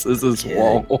across is this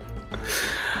wall.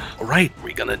 All right, what are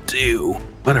we gonna do?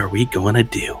 What are we gonna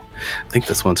do? I think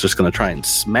this one's just gonna try and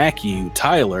smack you,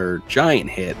 Tyler. Giant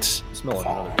hit. Smelling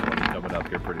another 20 coming up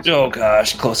here pretty soon. Oh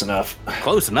gosh, close enough.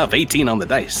 Close enough. 18 on the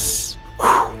dice.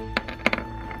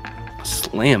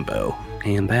 Slambo.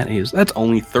 And that's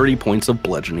only 30 points of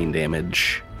bludgeoning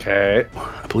damage. Okay.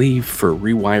 I believe for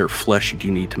Rewire Flesh, you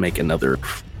do need to make another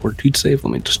Fortitude save.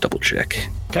 Let me just double check.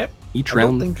 Okay. Each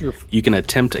round, you can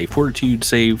attempt a Fortitude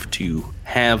save to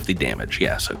have the damage.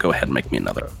 Yeah, so go ahead and make me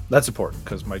another. That's important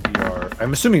because my DR,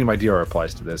 I'm assuming my DR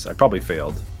applies to this. I probably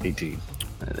failed 18.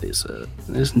 That is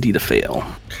indeed a fail.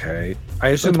 Okay. I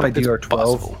assume my DR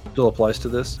 12 still applies to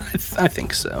this? I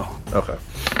think so. Okay.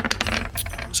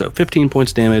 So 15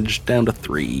 points damage, down to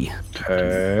 3.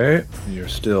 Okay. You're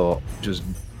still just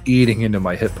eating into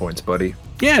my hit points, buddy.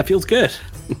 Yeah, it feels good.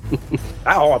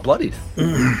 Ow, I'm bloodied.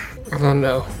 Oh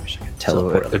no.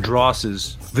 So Adros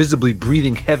is visibly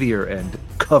breathing heavier and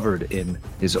covered in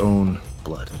his own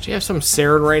blood. Do you have some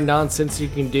Sarin Ray nonsense you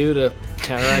can do to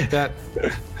counteract that?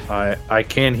 I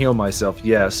can heal myself,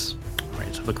 yes.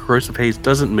 Right, so the corrosive haze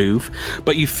doesn't move,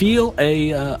 but you feel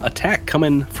a attack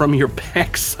coming from your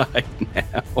backside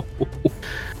now.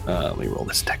 Let me roll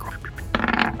this attack roll.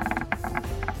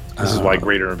 This is why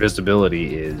greater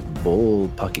invisibility is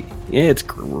bullpucky. Yeah, it's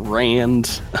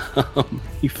grand.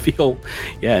 You feel,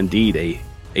 yeah, indeed,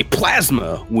 a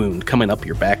plasma wound coming up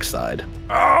your backside.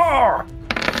 Ah!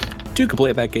 To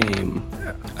complete that game,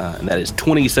 and that is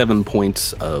 27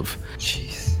 points of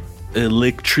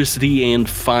electricity and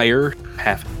fire.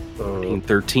 Half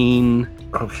 13.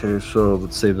 Okay, so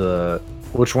let's say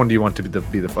which one do you want to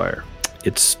be the fire?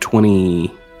 It's 20.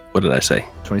 What did I say?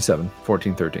 27,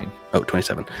 14, 13. Oh,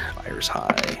 27.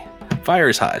 Fire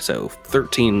is high, so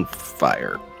 13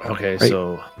 fire. Okay, right?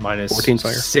 so minus 14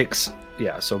 fire. 6.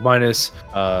 Yeah, so minus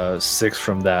 6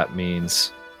 from that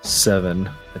means 7.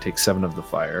 I take 7 of the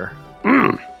fire.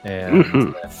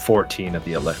 And 14 of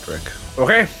the electric.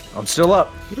 Okay, I'm still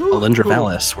up. Alindra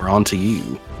Valis, we're on to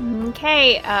you.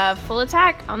 Okay, full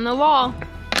attack on the wall.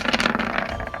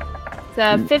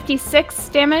 It's 56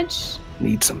 damage.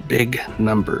 Need some big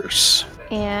numbers.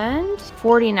 And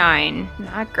 49.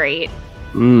 Not great.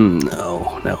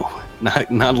 No.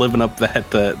 Not living up that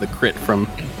the crit from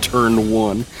turn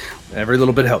 1. Every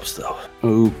little bit helps, though.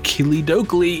 Okie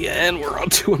dokley, and we're on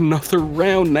to another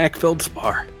round,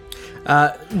 Nakfeldspar.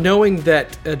 Knowing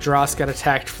that Dross got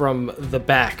attacked from the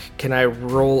back, can I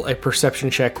roll a perception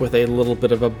check with a little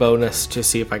bit of a bonus to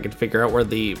see if I can figure out where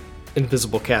the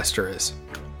invisible caster is?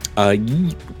 I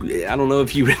don't know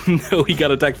if you know he got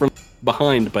attacked from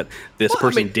behind, but this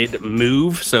person did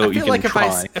move, so you can like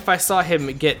try. If I saw him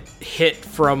get hit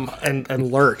from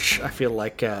and lurch, I feel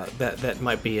like that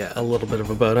might be a little bit of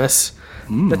a bonus.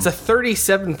 That's a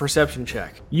 37 perception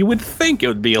check. You would think it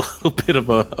would be a little bit of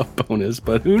a bonus,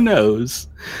 but who knows?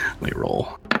 Let me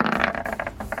roll.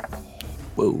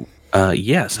 Whoa.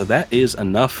 Yeah, so that is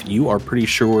enough. You are pretty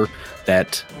sure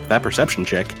that perception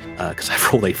check, because I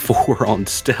rolled a 4 on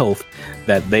stealth,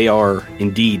 that they are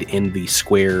indeed in the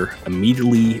square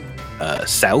immediately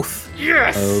south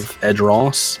of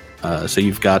Edros. So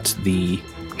you've got the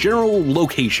general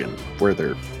location where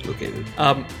they're located.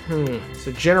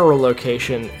 So general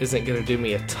location isn't going to do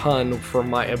me a ton for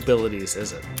my abilities,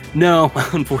 is it? No,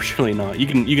 unfortunately not. You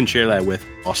can share that with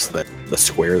us, the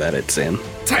square that it's in.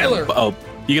 Tyler! Oh,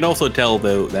 you can also tell,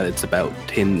 though, that it's about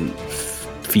 10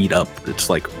 feet up. It's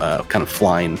like kind of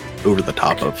flying over the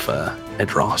top of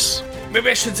Edros. Maybe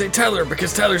I should say Tyler,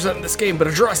 because Tyler's not in this game, but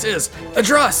Adros is.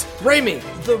 Adros! Raimi!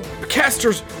 The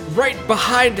caster's right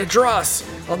behind Adros,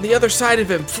 on the other side of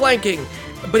him, flanking,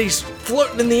 but he's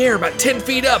floating in the air about 10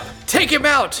 feet up. Take him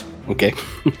out! Okay.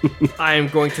 I am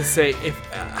going to say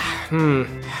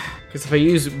because if I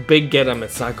use Big Get 'em,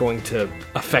 it's not going to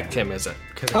affect him, is it?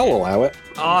 I'll allow it.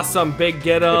 Awesome, Big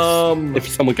Get 'em! If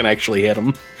someone can actually hit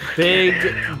him. Big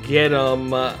Get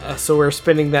 'em. So we're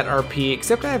spending that RP,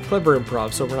 except I have Clever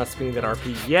Improv, so we're not spending that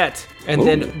RP yet. And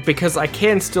then, because I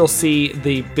can still see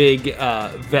the big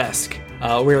Vesk,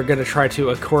 we're going to try to,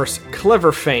 of course,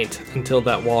 Clever Feint until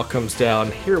that wall comes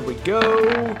down. Here we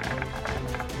go.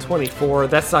 24.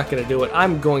 That's not going to do it.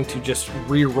 I'm going to just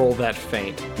re-roll that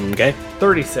feint. Okay.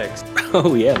 36.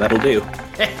 Oh, yeah, that'll do.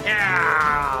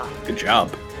 Good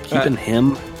job. Keeping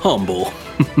him humble.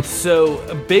 So,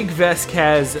 Big Vesk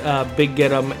has Big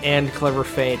Get 'em and Clever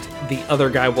Feint. The other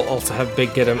guy will also have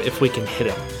Big Get 'em if we can hit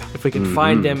him. If we can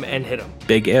find him and hit him.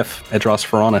 Big if. Edros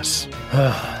Ferranis.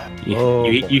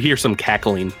 You hear some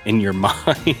cackling in your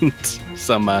mind.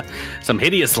 Some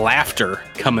hideous laughter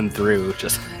coming through.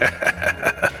 Just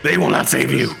They will not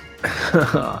save you.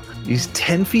 He's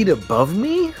 10 feet above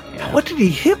me? Yeah. What did he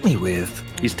hit me with?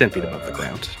 He's 10 feet above the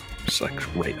ground. Just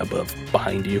like right above,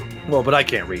 behind you. Well, but I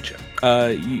can't reach him.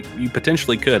 You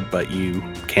potentially could, but you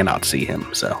cannot see him,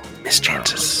 so missed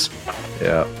chances.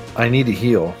 Yeah, I need to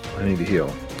heal.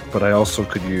 But I also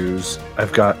could use,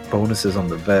 I've got bonuses on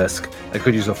the Vesk. I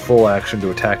could use a full action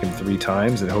to attack him 3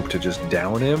 times and hope to just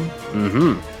down him.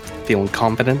 Mm-hmm. Feeling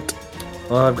confident?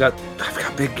 Well, I've got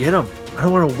Big Get 'em. I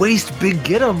don't want to waste Big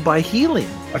Get 'em by healing.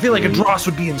 I feel like Adros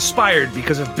would be inspired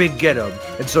because of Big Get 'em.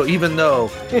 And so even though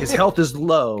his health is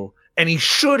low and he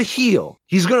should heal,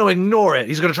 he's going to ignore it.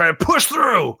 He's going to try to push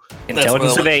through.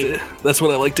 Intelligence of 8. That's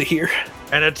what I like to hear.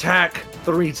 And attack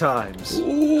 3 times.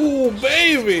 Ooh,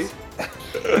 baby!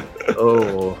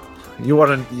 Oh, you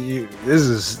want to? This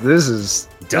is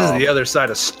the other side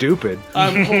of stupid.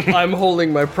 I'm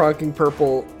holding my pronking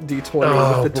purple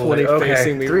D20 with the 20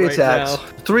 facing me 3 right attacks. now.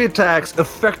 3 attacks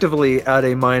effectively at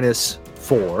a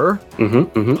 -4.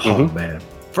 Oh man!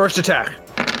 First attack.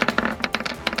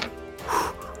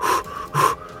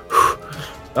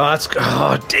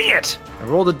 Oh, dang it! I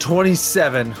rolled a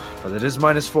 27, but it is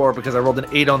 -4 because I rolled an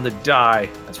 8 on the die.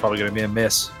 That's probably going to be a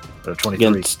miss. But a 23.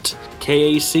 Against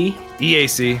KAC?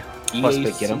 EAC. Plus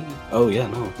Big Get 'em. Oh, yeah,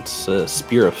 no. It's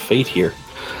Spear of Fate here.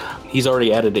 He's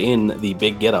already added in the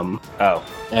Big Get 'em. Oh.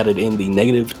 Added in the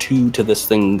 -2 to this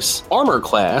thing's armor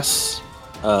class.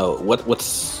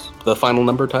 What's the final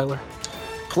number, Tyler?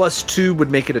 +2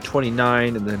 would make it a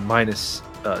 29, and then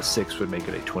 -6 would make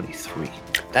it a 23.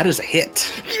 That is a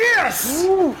hit. Yes!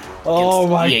 Oh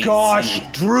my EAC. gosh,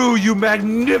 Drew, you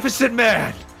magnificent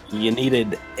man! You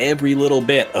needed every little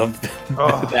bit of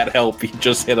that help. You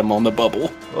just hit him on the bubble.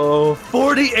 Oh,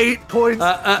 48 points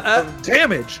of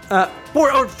damage.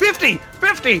 50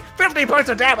 points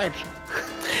of damage.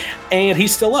 And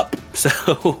he's still up.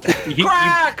 So you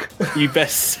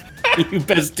best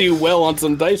do well on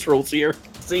some dice rolls here.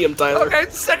 See him, Tyler. Okay,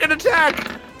 second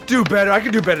attack. Do better. I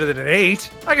can do better than an 8.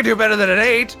 I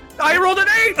I rolled an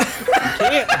 8.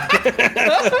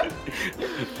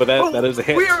 But that is a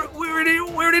hit. We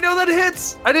already know that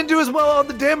hits. I didn't do as well on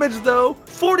the damage though.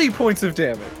 40 points of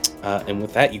damage. And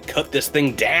with that, you cut this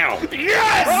thing down.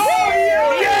 Yes!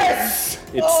 Oh, yes!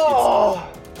 It's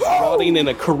rotting in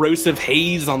a corrosive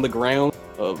haze on the ground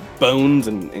of bones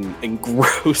and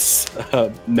gross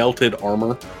melted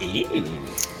armor.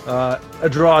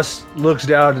 Adros looks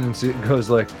down and goes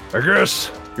like, I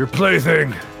guess your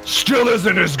plaything still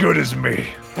isn't as good as me.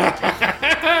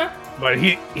 but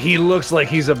he looks like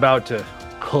he's about to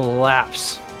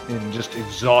collapse in just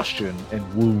exhaustion and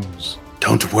wounds.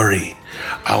 Don't worry.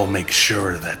 I'll make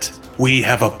sure that we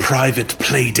have a private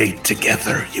play date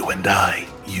together, you and I.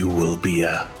 You will be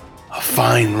a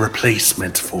fine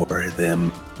replacement for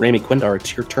them. Raimi Quindar,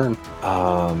 it's your turn.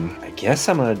 I guess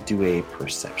I'm gonna do a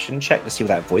perception check to see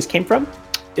where that voice came from.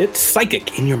 It's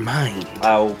psychic in your mind.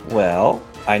 Oh, well,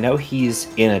 I know he's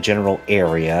in a general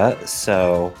area,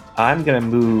 so I'm gonna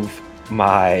move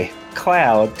my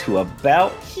cloud to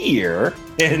about here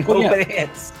and hope it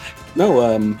hits.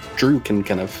 No, Drew can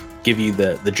kind of give you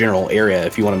the general area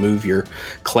if you want to move your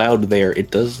cloud there. He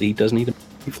does need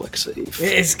Reflex save.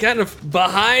 It's kind of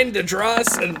behind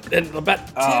Adros and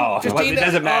about 10, 15. It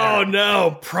doesn't matter. Oh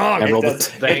no, Prong. I rolled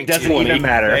It doesn't even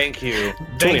matter. Thank you.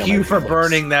 20 Thank on you my for reflex.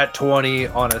 burning that 20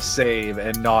 on a save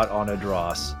and not on a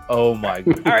dross. Oh my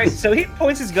god. All right, so he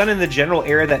points his gun in the general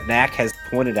area that Knack has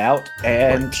pointed out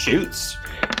and shoots.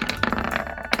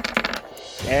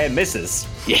 And misses.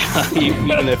 Yeah,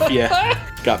 even if you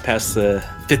got past the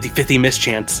 50-50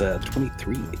 mischance,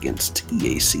 23 against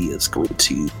EAC is going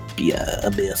to be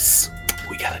a miss.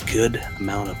 We got a good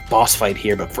amount of boss fight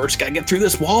here, but first gotta get through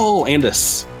this wall.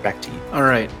 Andis, back to you. All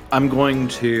right, I'm going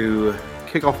to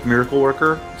kick off Miracle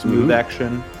Worker. It's a move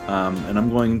action, and I'm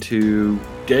going to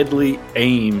deadly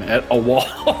aim at a wall.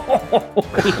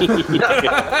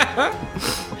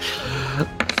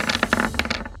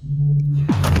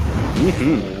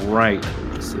 Right,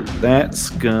 so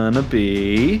that's gonna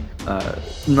be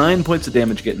 9 points of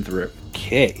damage getting through.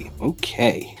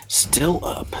 Okay. Still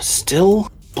up, still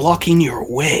blocking your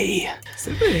way.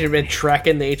 Somebody have been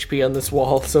tracking the HP on this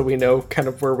wall so we know kind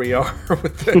of where we are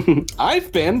with it.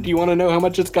 I've been. Do you want to know how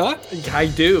much it's got? I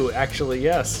do, actually,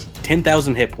 yes.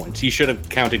 10,000 hit points. You should have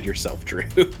counted yourself, Drew.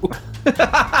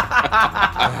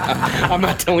 I'm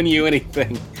not telling you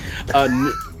anything.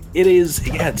 It is,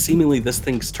 seemingly this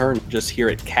thing's turn. Just hear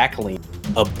it cackling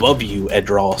above you,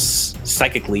 Edros,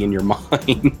 psychically in your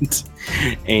mind.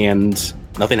 And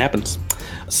nothing happens.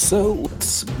 So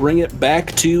let's bring it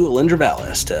back to Alindra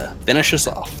Vallis to finish us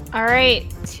off. All right,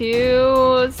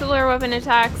 2 solar weapon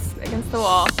attacks against the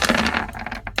wall.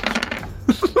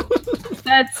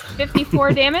 That's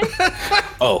 54 damage.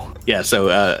 Oh, yeah,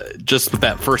 so just with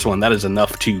that first one, that is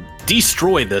enough to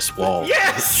destroy this wall.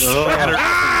 Yes! Shatter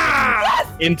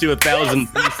into 1,000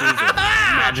 pieces of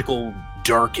magical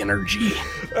dark energy.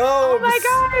 Oh my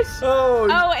gosh!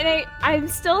 Oh, and I'm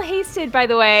still hasted, by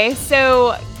the way,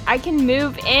 so I can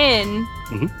move in.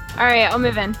 Mm-hmm. All right, I'll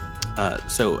move in.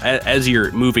 So as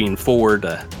you're moving forward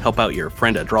to help out your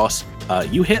friend Adros,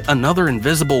 you hit another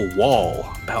invisible wall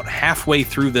about halfway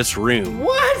through this room.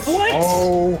 What?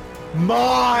 Oh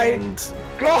my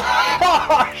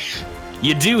gosh!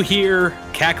 You do hear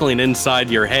cackling inside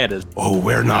your head as, Oh,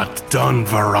 we're not done,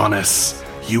 Varanus.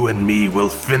 You and me will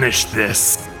finish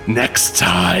this next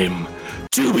time.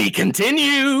 to be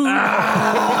continued.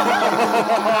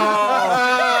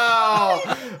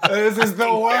 This is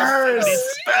the worst.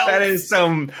 That is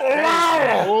some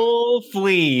full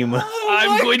flame.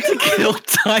 I'm going to kill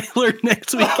Tyler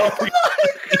next week.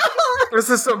 This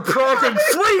is some broken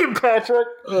flame, Patrick.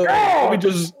 Let me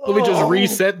just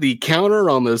reset the counter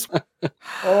on this.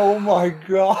 Oh my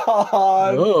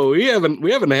god. Oh, we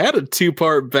haven't had a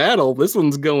 2-part battle. This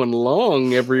one's going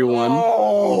long, everyone.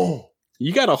 Oh.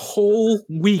 You got a whole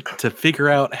week to figure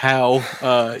out how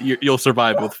you'll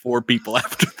survive with 4 people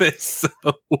after this.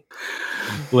 So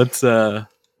let's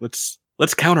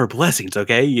count our blessings,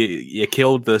 okay? You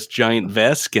killed this giant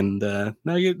Vesk, and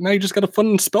now you just got a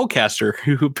fun spellcaster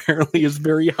who apparently is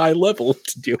very high level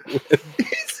to deal with.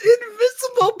 He's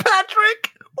invisible, Patrick.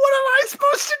 What am I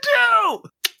supposed to do?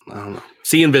 I don't know.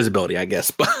 See invisibility, I guess,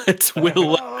 but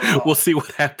we'll see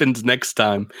what happens next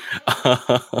time.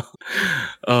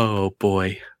 Oh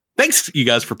boy! Thanks, you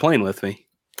guys, for playing with me.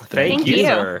 Thank you,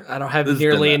 sir. I don't have This has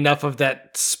nearly been enough of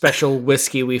that special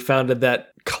whiskey we found in that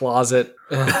closet.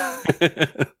 This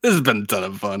has been a ton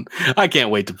of fun. I can't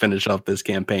wait to finish off this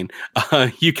campaign.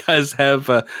 You guys have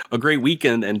a great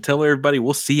weekend, and tell everybody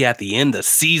we'll see you at the end of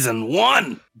season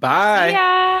 1. Bye.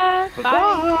 Yeah. Bye.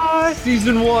 Bye.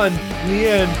 Season 1. The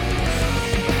end.